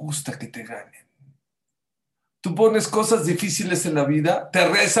te gusta que te ganen. Tú pones cosas difíciles en la vida, te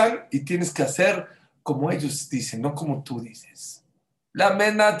rezan y tienes que hacer como ellos dicen, no como tú dices. La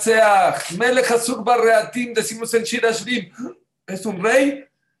Menatzeach, Melech Asur Barreatim, decimos en Shir Ashrim, es un rey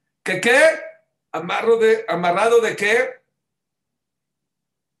que ¿qué? Amarrado de ¿qué?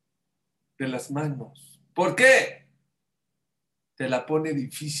 De las manos. ¿Por qué? Te la pone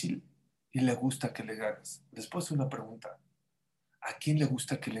difícil y le gusta que le ganes. Después una pregunta. ¿A quién le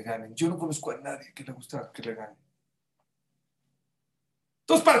gusta que le ganen? Yo no conozco a nadie que le gusta que le ganen.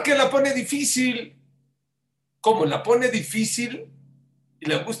 Entonces, ¿para qué la pone difícil? ¿Cómo la pone difícil y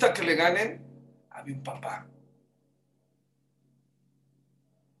le gusta que le ganen? Había un papá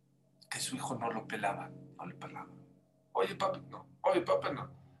que su hijo no lo pelaba, no le pelaba. Oye, papá, no. Oye, papá, no.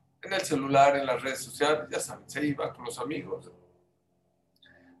 En el celular, en las redes sociales, ya saben, se iba con los amigos.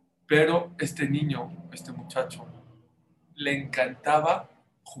 Pero este niño, este muchacho, le encantaba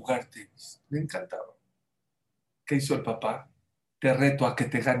jugar tenis. Le encantaba. ¿Qué hizo el papá? Te reto a que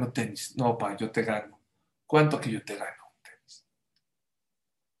te gano tenis. No, pa, yo te gano. ¿Cuánto que yo te gano tenis?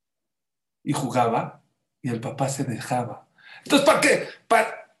 Y jugaba y el papá se dejaba. Entonces, ¿para qué?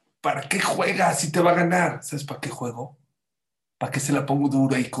 ¿Para qué juega si te va a ganar? ¿Sabes para qué juego? ¿Para qué se la pongo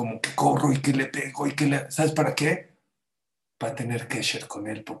dura y como que corro y que le pego y que le... ¿Sabes para qué? Para tener kesher con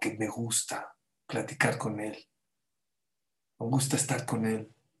él, porque me gusta platicar con él. Me gusta estar con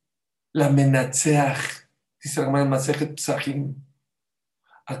él. La menatzeach, dice la hermana Masejet Psahim.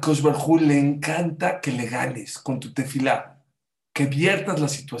 A Kosh Barjú le encanta que le ganes con tu tefilá, que viertas la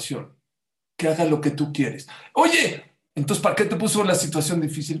situación, que haga lo que tú quieres. Oye, entonces, ¿para qué te puso la situación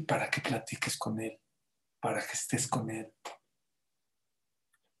difícil? Para que platiques con él, para que estés con él.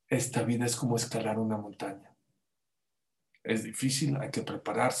 Esta vida es como escalar una montaña. Es difícil, hay que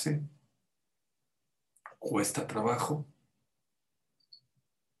prepararse, cuesta trabajo,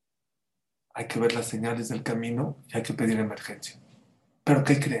 hay que ver las señales del camino y hay que pedir emergencia. ¿Pero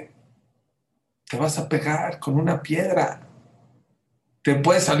qué creen? Te vas a pegar con una piedra. Te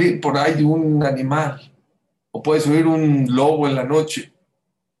puede salir por ahí un animal o puede subir un lobo en la noche.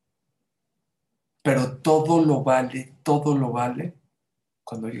 Pero todo lo vale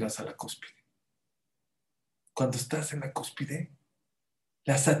cuando llegas a la cúspide. Cuando estás en la cúspide,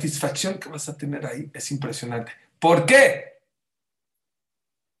 la satisfacción que vas a tener ahí es impresionante. ¿Por qué?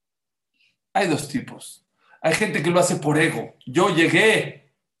 Hay dos tipos. Hay gente que lo hace por ego. Yo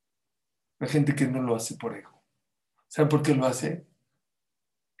llegué. Hay gente que no lo hace por ego. ¿Saben por qué lo hace?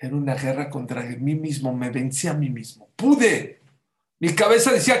 Era una guerra contra mí mismo. Me vencí a mí mismo. ¡Pude! Mi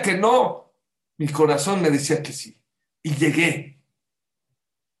cabeza decía que no. Mi corazón me decía que sí. Y llegué.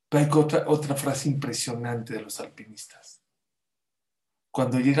 Pero hay otra frase impresionante de los alpinistas.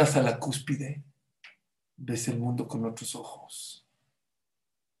 Cuando llegas a la cúspide, ves el mundo con otros ojos.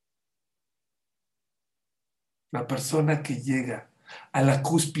 La persona que llega a la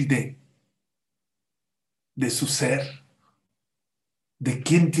cúspide de su ser, de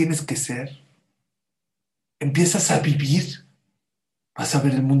quién tienes que ser, empiezas a vivir, vas a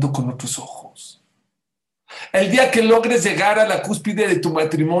ver el mundo con otros ojos. El día que logres llegar a la cúspide de tu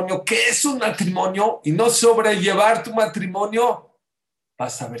matrimonio, ¿qué es un matrimonio? Y no sobrellevar tu matrimonio,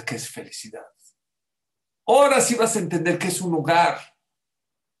 vas a ver qué es felicidad. Ahora sí vas a entender qué es un hogar.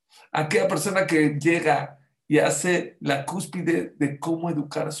 Aquella persona que llega y hace la cúspide de cómo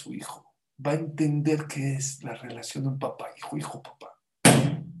educar a su hijo, va a entender qué es la relación de un papá, hijo, hijo, papá.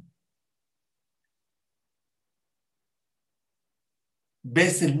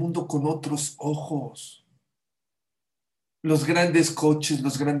 Ves el mundo con otros ojos. Los grandes coches,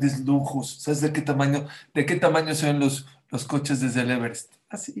 los grandes lujos. ¿Sabes de qué tamaño son los coches desde el Everest?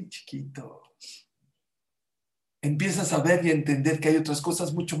 Así chiquitos. Empiezas a ver y a entender que hay otras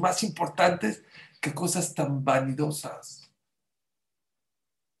cosas mucho más importantes que cosas tan vanidosas.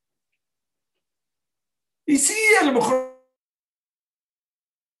 Y sí, a lo mejor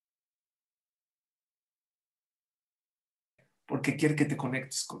porque quiere que te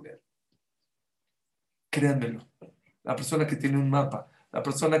conectes con él. Créanmelo. La persona que tiene un mapa, la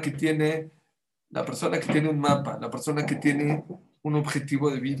persona que tiene un mapa, la persona que tiene un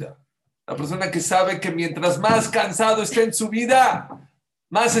objetivo de vida, la persona que sabe que mientras más cansado esté en su vida,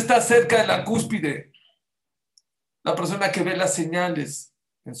 más está cerca de la cúspide. La persona que ve las señales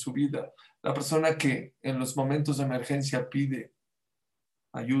en su vida, la persona que en los momentos de emergencia pide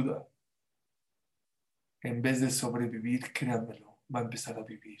ayuda, en vez de sobrevivir, créanmelo, va a empezar a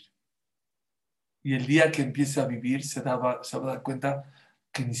vivir. Y el día que empiece a vivir, se va a dar cuenta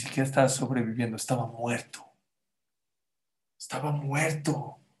que ni siquiera estaba sobreviviendo, estaba muerto. Estaba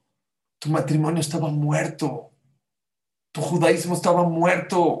muerto. Tu matrimonio estaba muerto. Tu judaísmo estaba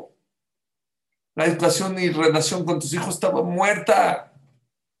muerto. La educación y relación con tus hijos estaba muerta.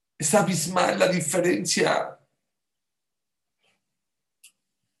 Es abismal la diferencia.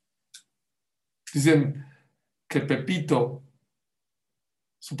 Dicen que Pepito,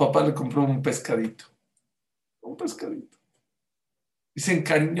 su papá le compró un pescadito. Un pescadito. Y se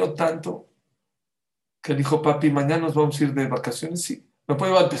encariñó tanto que le dijo, papi, mañana nos vamos a ir de vacaciones. Sí, ¿me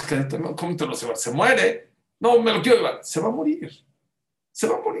puedo llevar el pescadito? No, ¿cómo te lo vas a llevar? Se muere. No, me lo quiero llevar. Se va a morir. Se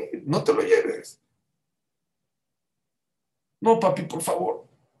va a morir. No te lo lleves. No, papi, por favor.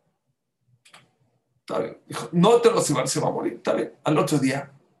 Está bien. Dijo, no te lo vas a llevar, se va a morir. Está bien. Al otro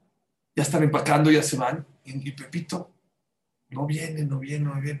día, ya están empacando, ya se van. Y Pepito, no viene, no viene,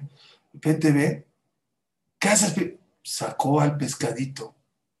 no viene. De repente ve, ¿qué haces? Sacó al pescadito.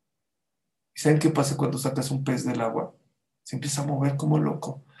 ¿Y saben qué pasa cuando sacas un pez del agua? Se empieza a mover como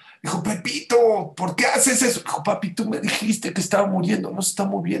loco. Dijo, Pepito, ¿por qué haces eso? Dijo, papi, tú me dijiste que estaba muriendo, no se está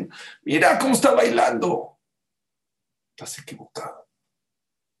moviendo. Mira cómo está bailando. Estás equivocado.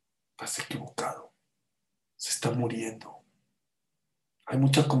 Estás equivocado. Se está muriendo. Hay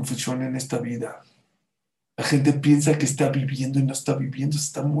mucha confusión en esta vida. La gente piensa que está viviendo y no está viviendo, se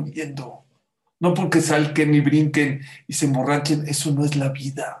está muriendo. No porque salquen y brinquen y se emborrachen, eso no es la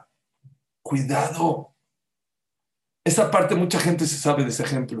vida. Cuidado. Esa parte mucha gente se sabe de ese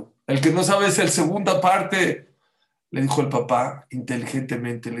ejemplo. El que no sabe es el segunda parte. Le dijo el papá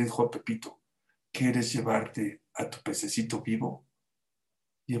inteligentemente, le dijo a Pepito, ¿quieres llevarte a tu pececito vivo?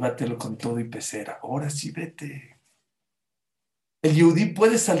 Llévatelo con todo y pecera. Ahora sí vete. El yudí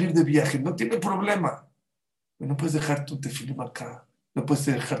puede salir de viaje, no tiene problema. No puedes dejar tu tefilim acá, no puedes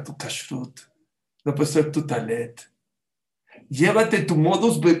dejar tu kashrut, no puedes hacer tu talet. Llévate tu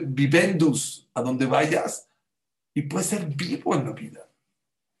modus vivendus a donde vayas y puedes ser vivo en la vida.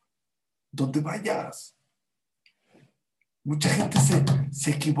 Donde vayas. Mucha gente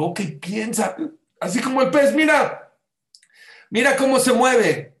se equivoca y piensa, así como el pez, mira cómo se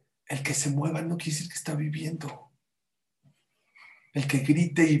mueve. El que se mueva no quiere decir que está viviendo. El que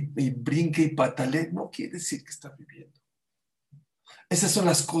grite y brinque y patalee no quiere decir que está viviendo. Esas son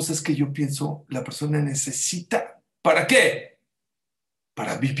las cosas que yo pienso la persona necesita. ¿Para qué?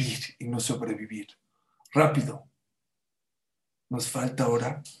 Para vivir y no sobrevivir. Rápido. Nos falta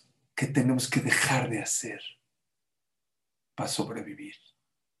ahora que tenemos que dejar de hacer para sobrevivir.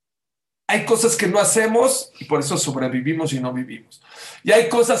 Hay cosas que no hacemos y por eso sobrevivimos y no vivimos. Y hay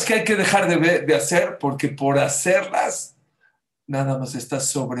cosas que hay que dejar de hacer porque por hacerlas nada más estás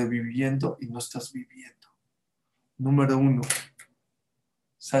sobreviviendo y no estás viviendo. Número 1.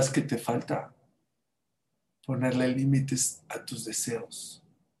 ¿Sabes qué te falta? Ponerle límites a tus deseos.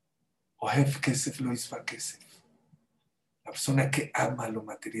 Ohef kesef lo isva kesef. La persona que ama lo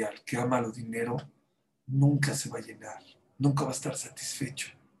material, que ama lo dinero, nunca se va a llenar, nunca va a estar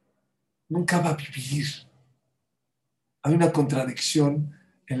satisfecho, nunca va a vivir. Hay una contradicción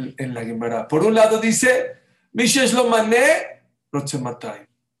en la Gemara. Por un lado dice, Mishesh lo mané, roche matai.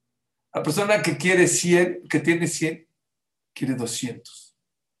 La persona que quiere 100, que tiene 100, quiere 200.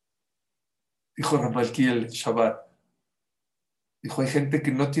 Dijo Ramalki el Shabbat. Dijo, hay gente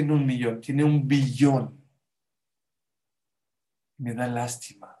que no tiene 1,000,000, tiene 1,000,000,000. Me da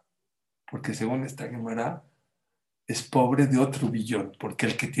lástima, porque según esta Gemara, es pobre de otro billón, porque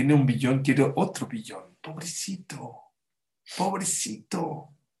el que tiene 1,000,000,000 quiere otro billón. Pobrecito,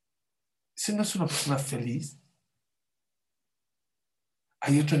 pobrecito. ¿Ese no es una persona feliz?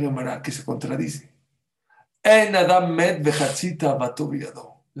 Hay otra Gemara que se contradice. En Adam med vejatzita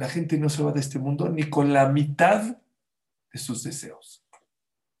batoviado. La gente no se va de este mundo ni con la mitad de sus deseos.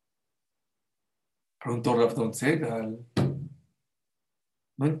 Preguntó Rav Don Segal.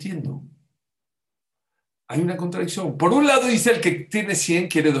 No entiendo. Hay una contradicción. Por un lado dice el que tiene 100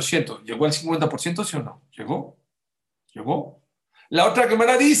 quiere 200. ¿Llegó al 50%, sí o no? ¿Llegó? La otra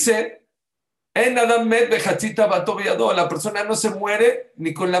Gemara dice, en Adam med bejatzita batoviado. La persona no se muere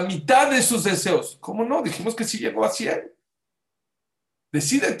ni con la mitad de sus deseos. ¿Cómo no? Dijimos que sí llegó a 100.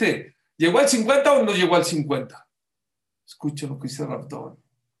 Decídete. ¿Llegó al 50 o no llegó al 50? Escucha lo que dice Rav Don.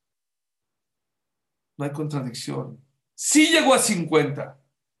 No hay contradicción. Sí llegó a 50,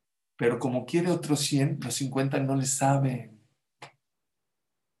 pero como quiere otros 100, los 50 no le saben.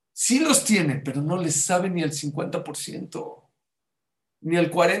 Sí los tiene, pero no les sabe ni el 50%, ni el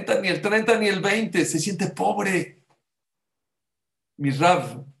 40, ni el 30, ni el 20. Se siente pobre. Mi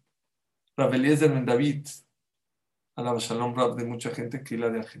Rav Eliezer Ben David, alaba Shalom Rav de mucha gente que la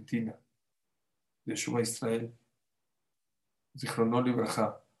de Argentina, de Shuba Israel, Zichrono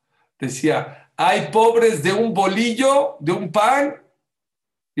Libraja, decía, hay pobres de un bolillo, de un pan,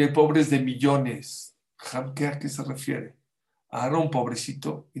 y hay pobres de millones. ¿A qué se refiere? Agarra un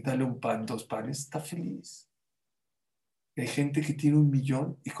pobrecito y dale un pan, 2 panes, está feliz. Hay gente que tiene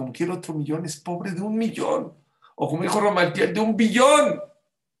 1,000,000 y como quiere otro millón es pobre de 1,000,000. O como dijo Ramaltiel, de 1,000,000,000.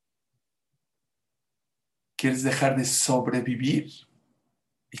 ¿Quieres dejar de sobrevivir?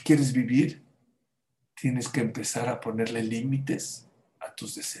 ¿Y quieres vivir? Tienes que empezar a ponerle límites a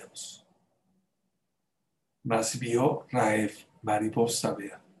tus deseos. Más vio Raev, Maribos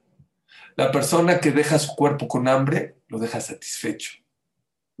Sabea. La persona que deja su cuerpo con hambre, lo deja satisfecho,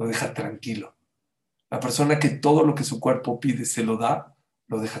 lo deja tranquilo. La persona que todo lo que su cuerpo pide se lo da,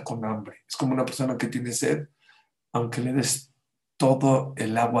 lo deja con hambre. Es como una persona que tiene sed, aunque le des todo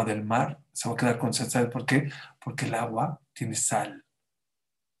el agua del mar, se va a quedar con sed. ¿Sabe por qué? Porque el agua tiene sal.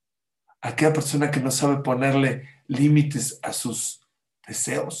 Aquella persona que no sabe ponerle límites a sus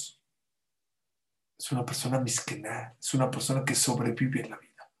deseos, es una persona misquená, es una persona que sobrevive en la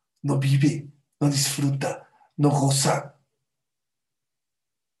vida. no vive, no disfruta, no goza.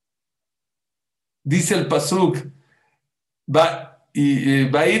 Dice el Pasuk,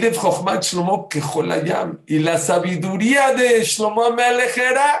 Va'iref Chochmat Shlomo Kejolayam, y la sabiduría de Shlomo Amelech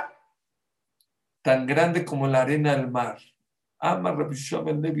era tan grande como la arena del mar. Ama Rabbi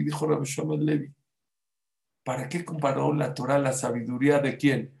Shimon Levi, dijo Rabbi Shimon Levi. ¿Para qué comparó la Torah la sabiduría de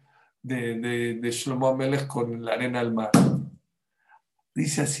quién? De Shlomo Amelech con la arena del mar.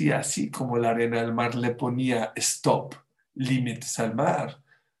 Dice así como la arena del mar le ponía stop, límites al mar.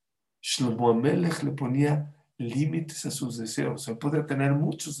 Shlomo Amelech le ponía límites a sus deseos. Él podía tener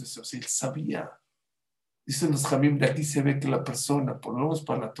muchos deseos, él sabía. Dicen los Jamim, de aquí se ve que la persona, por lo menos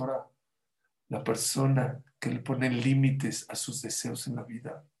para la Torah, la persona que le pone límites a sus deseos en la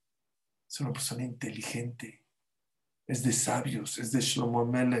vida, es una persona inteligente, es de sabios, es de Shlomo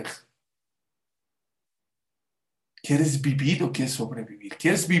Amelech. ¿Quieres vivir o quieres sobrevivir?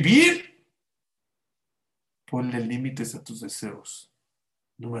 ¿Quieres vivir? Ponle límites a tus deseos.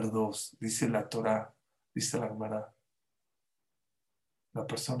 Número 2, dice la Torah, dice la Gemara, la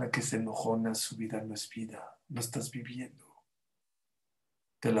persona que se enojona, su vida no es vida, no estás viviendo.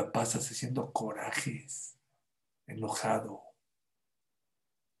 Te la pasas haciendo corajes, enojado.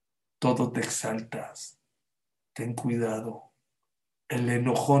 Todo te exaltas. Ten cuidado. El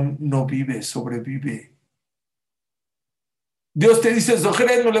enojón no vive, sobrevive. Dios te dice,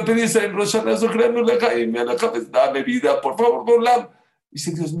 Zohret, no le pedís en Roshana, Zohret, no le cae, dame vida, por favor, Bolam.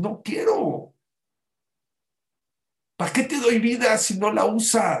 Dice Dios, no quiero. ¿Para qué te doy vida si no la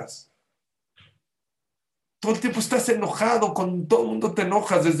usas? Todo el tiempo estás enojado, con todo el mundo te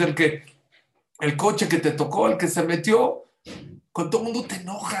enojas, desde el coche que te tocó, el que se metió, con todo el mundo te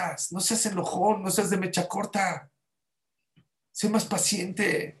enojas. No seas enojón, no seas de mecha corta. Sé más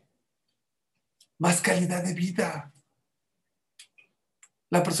paciente, más calidad de vida.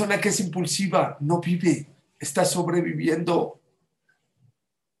 La persona que es impulsiva no vive, está sobreviviendo.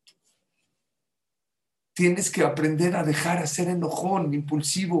 Tienes que aprender a dejar a ser enojón,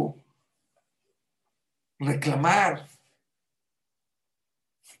 impulsivo, reclamar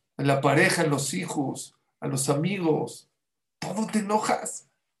en la pareja, en los hijos, a los amigos. Todo te enojas.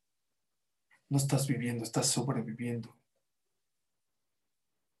 No estás viviendo, estás sobreviviendo.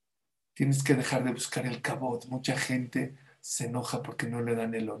 Tienes que dejar de buscar el cabot. Mucha gente se enoja porque no le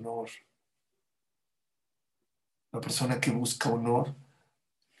dan el honor. La persona que busca honor,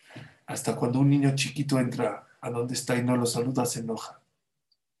 hasta cuando un niño chiquito entra a donde está y no lo saluda, se enoja.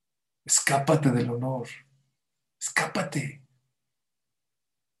 Escápate del honor. Escápate.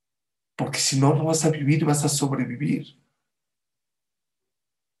 Porque si no, no vas a vivir, vas a sobrevivir.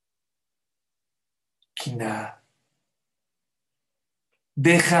 Quina.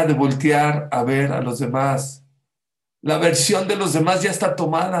 Deja de voltear a ver a los demás. La versión de los demás ya está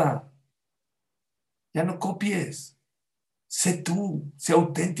tomada. Ya no copies. Sé tú, sé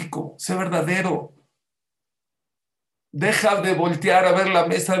auténtico, sé verdadero. Deja de voltear a ver la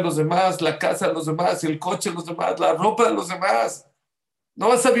mesa de los demás, la casa de los demás, el coche de los demás, la ropa de los demás. No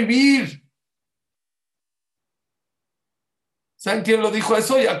vas a vivir. ¿Saben quién lo dijo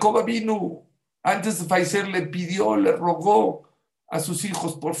eso? Jacob vino. Antes de fallecer le pidió, le rogó a sus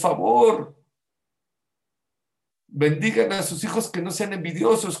hijos, por favor, bendigan a sus hijos que no sean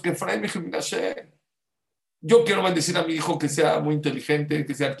envidiosos, que Efraim y Menashe. Yo quiero bendecir a mi hijo que sea muy inteligente,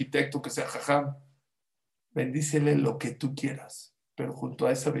 que sea arquitecto, que sea jajam. Bendícele lo que tú quieras, pero junto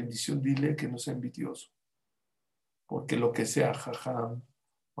a esa bendición dile que no sea envidioso, porque lo que sea jajam,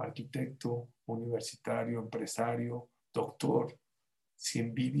 arquitecto, universitario, empresario, doctor, si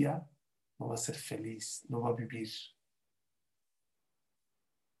envidia, no va a ser feliz, no va a vivir.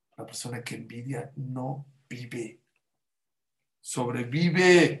 La persona que envidia no vive,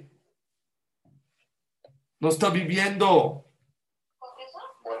 sobrevive, no está viviendo.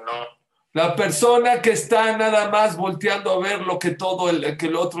 Bueno. La persona que está nada más volteando a ver lo que que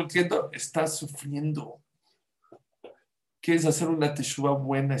el otro entiende, está sufriendo. ¿Quieres hacer una teshuva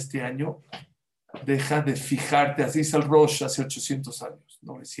buena este año? Deja de fijarte, así dice el Rosh hace 800 años,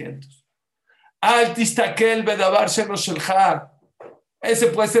 900. Al tistakel bedavar sheno shelcha. Ese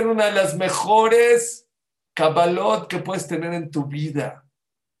puede ser una de las mejores cabalot que puedes tener en tu vida.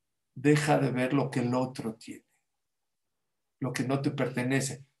 Deja de ver lo que el otro tiene, lo que no te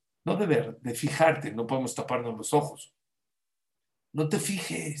pertenece. No de ver, de fijarte. No podemos taparnos los ojos. No te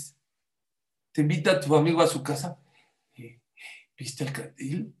fijes. Te invita a tu amigo a su casa. ¿Viste el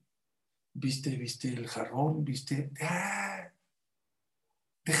candil? ¿Viste el jarrón? ¿Viste?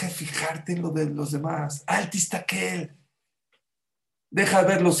 Deja de fijarte en lo de los demás. Altistaquel. Deja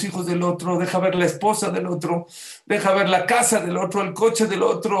ver los hijos del otro, deja ver la esposa del otro, deja ver la casa del otro, el coche del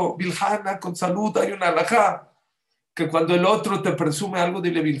otro. Biljana, con salud, hay una alajá. Que cuando el otro te presume algo,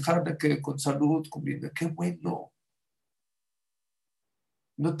 dile Biljana, que con salud, con vida. Qué bueno.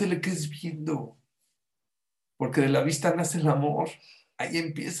 No te le quedes viendo, porque de la vista nace el amor. Ahí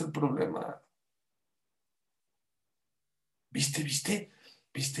empieza el problema. ¿Viste, viste?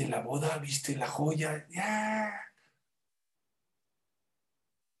 ¿Viste la boda? ¿Viste la joya? Ya.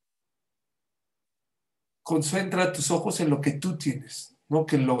 Concentra tus ojos en lo que tú tienes, no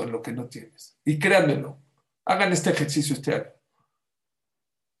que en lo que no tienes. Y créanmelo, hagan este ejercicio este año.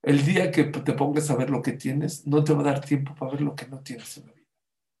 El día que te pongas a ver lo que tienes, no te va a dar tiempo para ver lo que no tienes en la vida.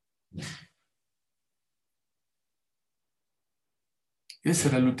 Ese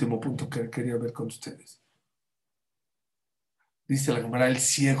era el último punto que quería ver con ustedes. Dice la cámara, el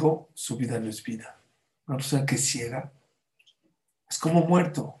ciego, su vida no es vida. Una persona que es ciega es como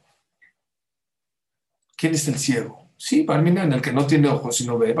muerto. ¿Quién es el ciego? Sí, Barminan, el que no tiene ojos y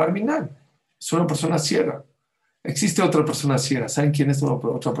no ve. Barminan es una persona ciega. Existe otra persona ciega. ¿Saben quién es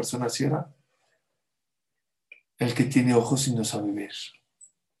otra persona ciega? El que tiene ojos y no sabe ver.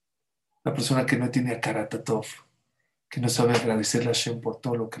 La persona que no tiene akaratatov, que no sabe agradecerle a Hashem por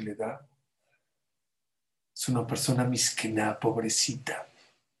todo lo que le da. Es una persona misquena, pobrecita.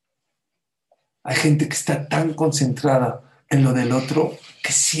 Hay gente que está tan concentrada en lo del otro que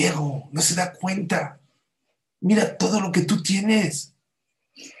es ciego, no se da cuenta. Mira todo lo que tú tienes.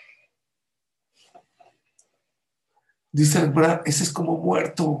 Dice el Bra, ese es como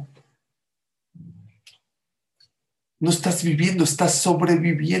muerto. No estás viviendo, estás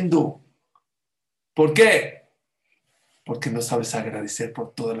sobreviviendo. ¿Por qué? Porque no sabes agradecer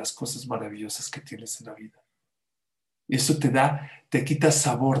por todas las cosas maravillosas que tienes en la vida. Y eso te quita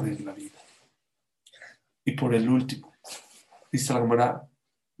sabor de la vida. Y por el último, dice la Gemara,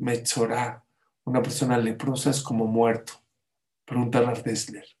 Metzorá, una persona leprosa es como muerto. Pregunta a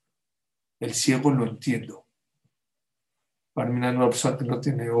Dessler. El ciego lo entiendo. Para mí una persona que no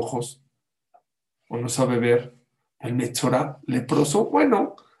tiene ojos o no sabe ver, el Metzorá leproso,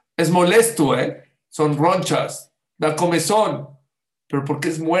 bueno, es molesto, ¿eh? Son ronchas, da comezón, pero porque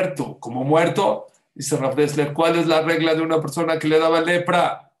es muerto. Como muerto, dice Rav Dessler, ¿cuál es la regla de una persona que le daba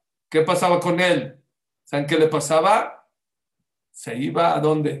lepra? ¿Qué pasaba con él? ¿Saben qué le pasaba? Se iba ¿a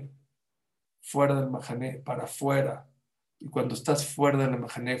dónde? Fuera del mahané, para afuera. Y cuando estás fuera del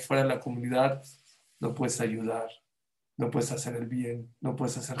mahané, fuera de la comunidad, no puedes ayudar, no puedes hacer el bien, no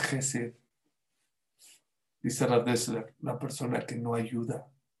puedes hacer gesed. Dice Rav Dessler, la persona que no ayuda,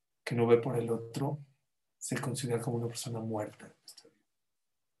 que no ve por el otro, se considera como una persona muerta.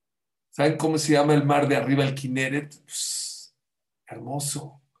 ¿Saben cómo se llama el mar de arriba, el Kineret? Pues,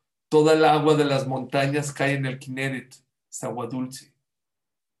 hermoso. Toda el agua de las montañas cae en el Kineret, es agua dulce.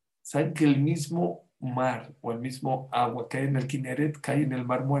 ¿Saben que el mismo mar o el mismo agua que hay en el Kineret cae en el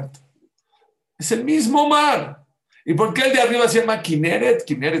mar muerto? Es el mismo mar. ¿Y por qué el de arriba se llama Kineret?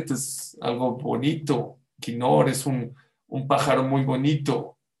 Kineret es algo bonito. Kinor es un pájaro muy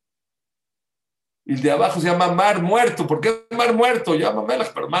bonito. Y el de abajo se llama mar muerto. ¿Por qué mar muerto? Llama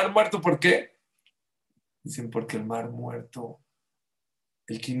Melach, pero mar muerto, ¿por qué? Dicen porque el mar muerto,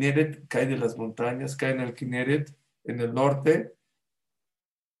 el Kineret cae de las montañas, cae en el Kineret, en el norte,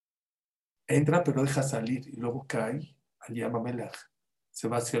 entra pero deja salir y luego cae al llama Melach. Se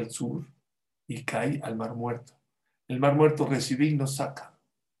va hacia el sur y cae al mar muerto. El mar muerto recibe y no saca.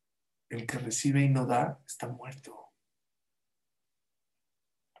 El que recibe y no da está muerto.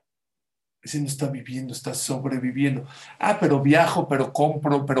 Ese no está viviendo, está sobreviviendo. Ah, pero viajo, pero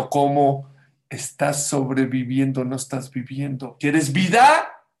compro, pero como. Estás sobreviviendo, no estás viviendo. ¿Quieres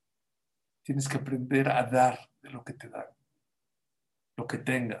vida? Tienes que aprender a dar de lo que te dan, lo que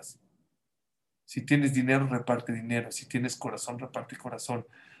tengas. Si tienes dinero, reparte dinero. Si tienes corazón, reparte corazón.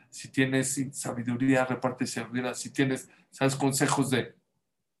 Si tienes sabiduría, reparte sabiduría. Si tienes, sabes, consejos de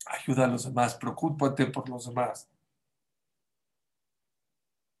ayuda a los demás, preocúpate por los demás.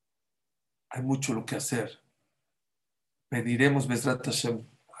 Hay mucho lo que hacer. Pediremos, Bezrat Hashem,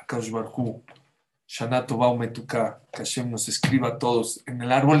 a Kaush Barhu, Shana Tova Umetuka, que Hashem nos escriba a todos en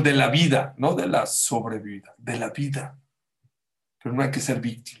el árbol de la vida, no de la sobrevida, de la vida. Pero no hay que ser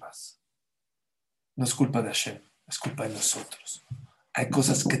víctimas. No es culpa de Hashem, es culpa de nosotros. Hay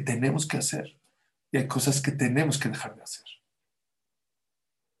cosas que tenemos que hacer y hay cosas que tenemos que dejar de hacer.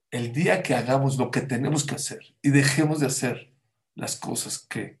 El día que hagamos lo que tenemos que hacer y dejemos de hacer las cosas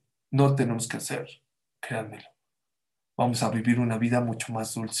que no tenemos que hacer, créanmelo, vamos a vivir una vida mucho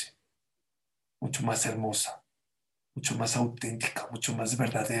más dulce, mucho más hermosa, mucho más auténtica, mucho más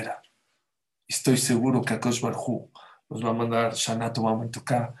verdadera. Estoy seguro que Akash Barhu nos va a mandar Shana Tova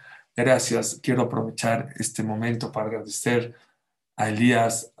Metuká. Gracias. Quiero aprovechar este momento para agradecer a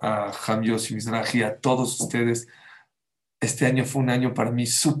Elías, a Ham Yossi Mizrahi, a todos ustedes. Este año fue un año para mí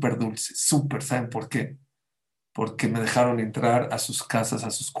súper dulce, súper. ¿Saben por qué? Porque me dejaron entrar a sus casas,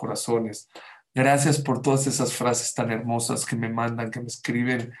 a sus corazones. Gracias por todas esas frases tan hermosas que me mandan, que me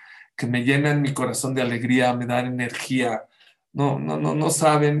escriben, que me llenan mi corazón de alegría, me dan energía. No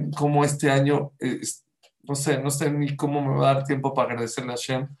saben cómo este año, no sé ni cómo me va a dar tiempo para agradecerle a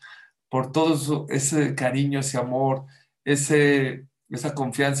Hashem por todo ese cariño, ese amor, esa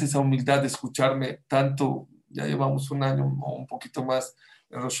confianza, esa humildad de escucharme tanto. Ya llevamos un año o un poquito más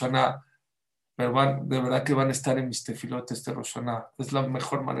en Rosh Hashanah, pero de verdad que van a estar en mis tefilotes este Rosh Hashanah. Es la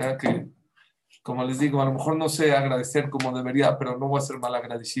mejor manera que, como les digo, a lo mejor no sé agradecer como debería, pero no voy a ser mal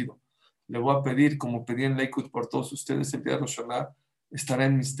agradecido. Le voy a pedir, como pedí en Lakewood por todos ustedes el día de Rosh Hashanah, estará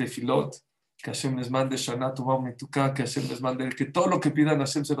en mis tefilot, que Hashem les mande Shana Tova Metuká, que Hashem les mande, que todo lo que pidan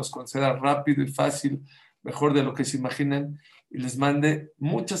Hashem se los conceda rápido y fácil, mejor de lo que se imaginen, y les mande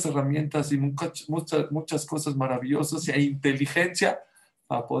muchas herramientas y muchas cosas maravillosas y inteligencia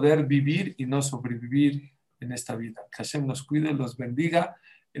para poder vivir y no sobrevivir en esta vida. Que Hashem los cuide, los bendiga,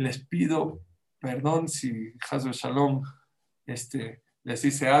 y les pido perdón si Hazbe Shalom les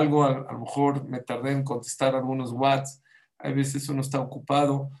hice algo, a lo mejor me tardé en contestar algunos WhatsApp, hay veces uno está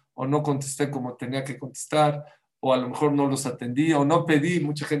ocupado o no contesté como tenía que contestar, o a lo mejor no los atendí o no pedí.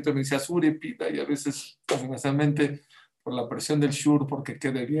 Mucha gente me decía, Suri, pida, y a veces, desgraciadamente, por la presión del shur, porque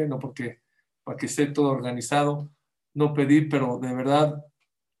quede bien o porque para que esté todo organizado, no pedí, pero de verdad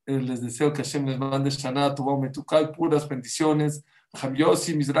les deseo que Hashem les mande Shana Tova Metuká, puras bendiciones. Ham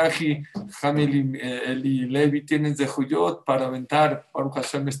Yossi Mizrahi, Ham Eli Levi tienen Zehuyot para aventar Baruch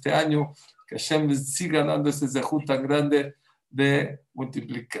Hashem este año, que Hashem les siga dando ese Zehut tan grande de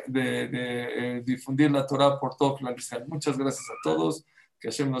difundir la Torah por todo el Israel. Muchas gracias a todos, que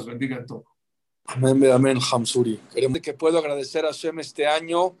Hashem nos bendiga en todo. Amén, amén, Hamsuri. Que puedo agradecer a Hashem este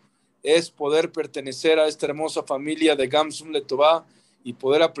año es poder pertenecer a esta hermosa familia de Gamsum Letová y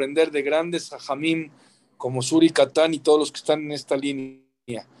poder aprender de grandes hajamim como Suri Katán y todos los que están en esta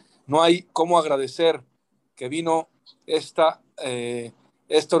línea. No hay cómo agradecer que vino esta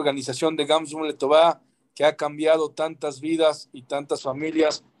organización de Gamsum Letová que ha cambiado tantas vidas y tantas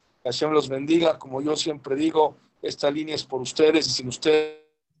familias. Que Hashem los bendiga. Como yo siempre digo, esta línea es por ustedes y sin ustedes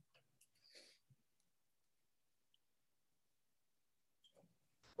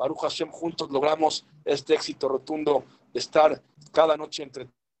Baruch Hashem, juntos logramos este éxito rotundo de estar cada noche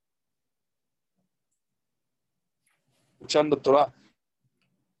escuchando Torah.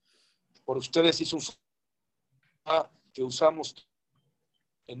 Por ustedes hizo un que usamos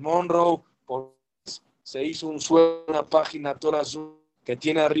en Monroe, se hizo una página Torah Zoom que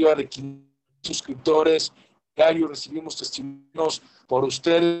tiene arriba de 500 suscriptores. Diario recibimos testimonios por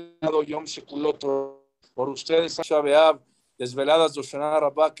ustedes, Yom Shekuloto, por ustedes, Shabeab, desveladas de Hoshana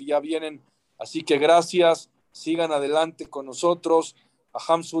Rabbah que ya vienen, así que gracias, sigan adelante con nosotros.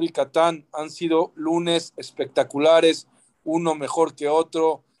 Aham Suri Katán, han sido lunes espectaculares, uno mejor que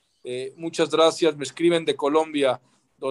otro. Muchas gracias, me escriben de Colombia,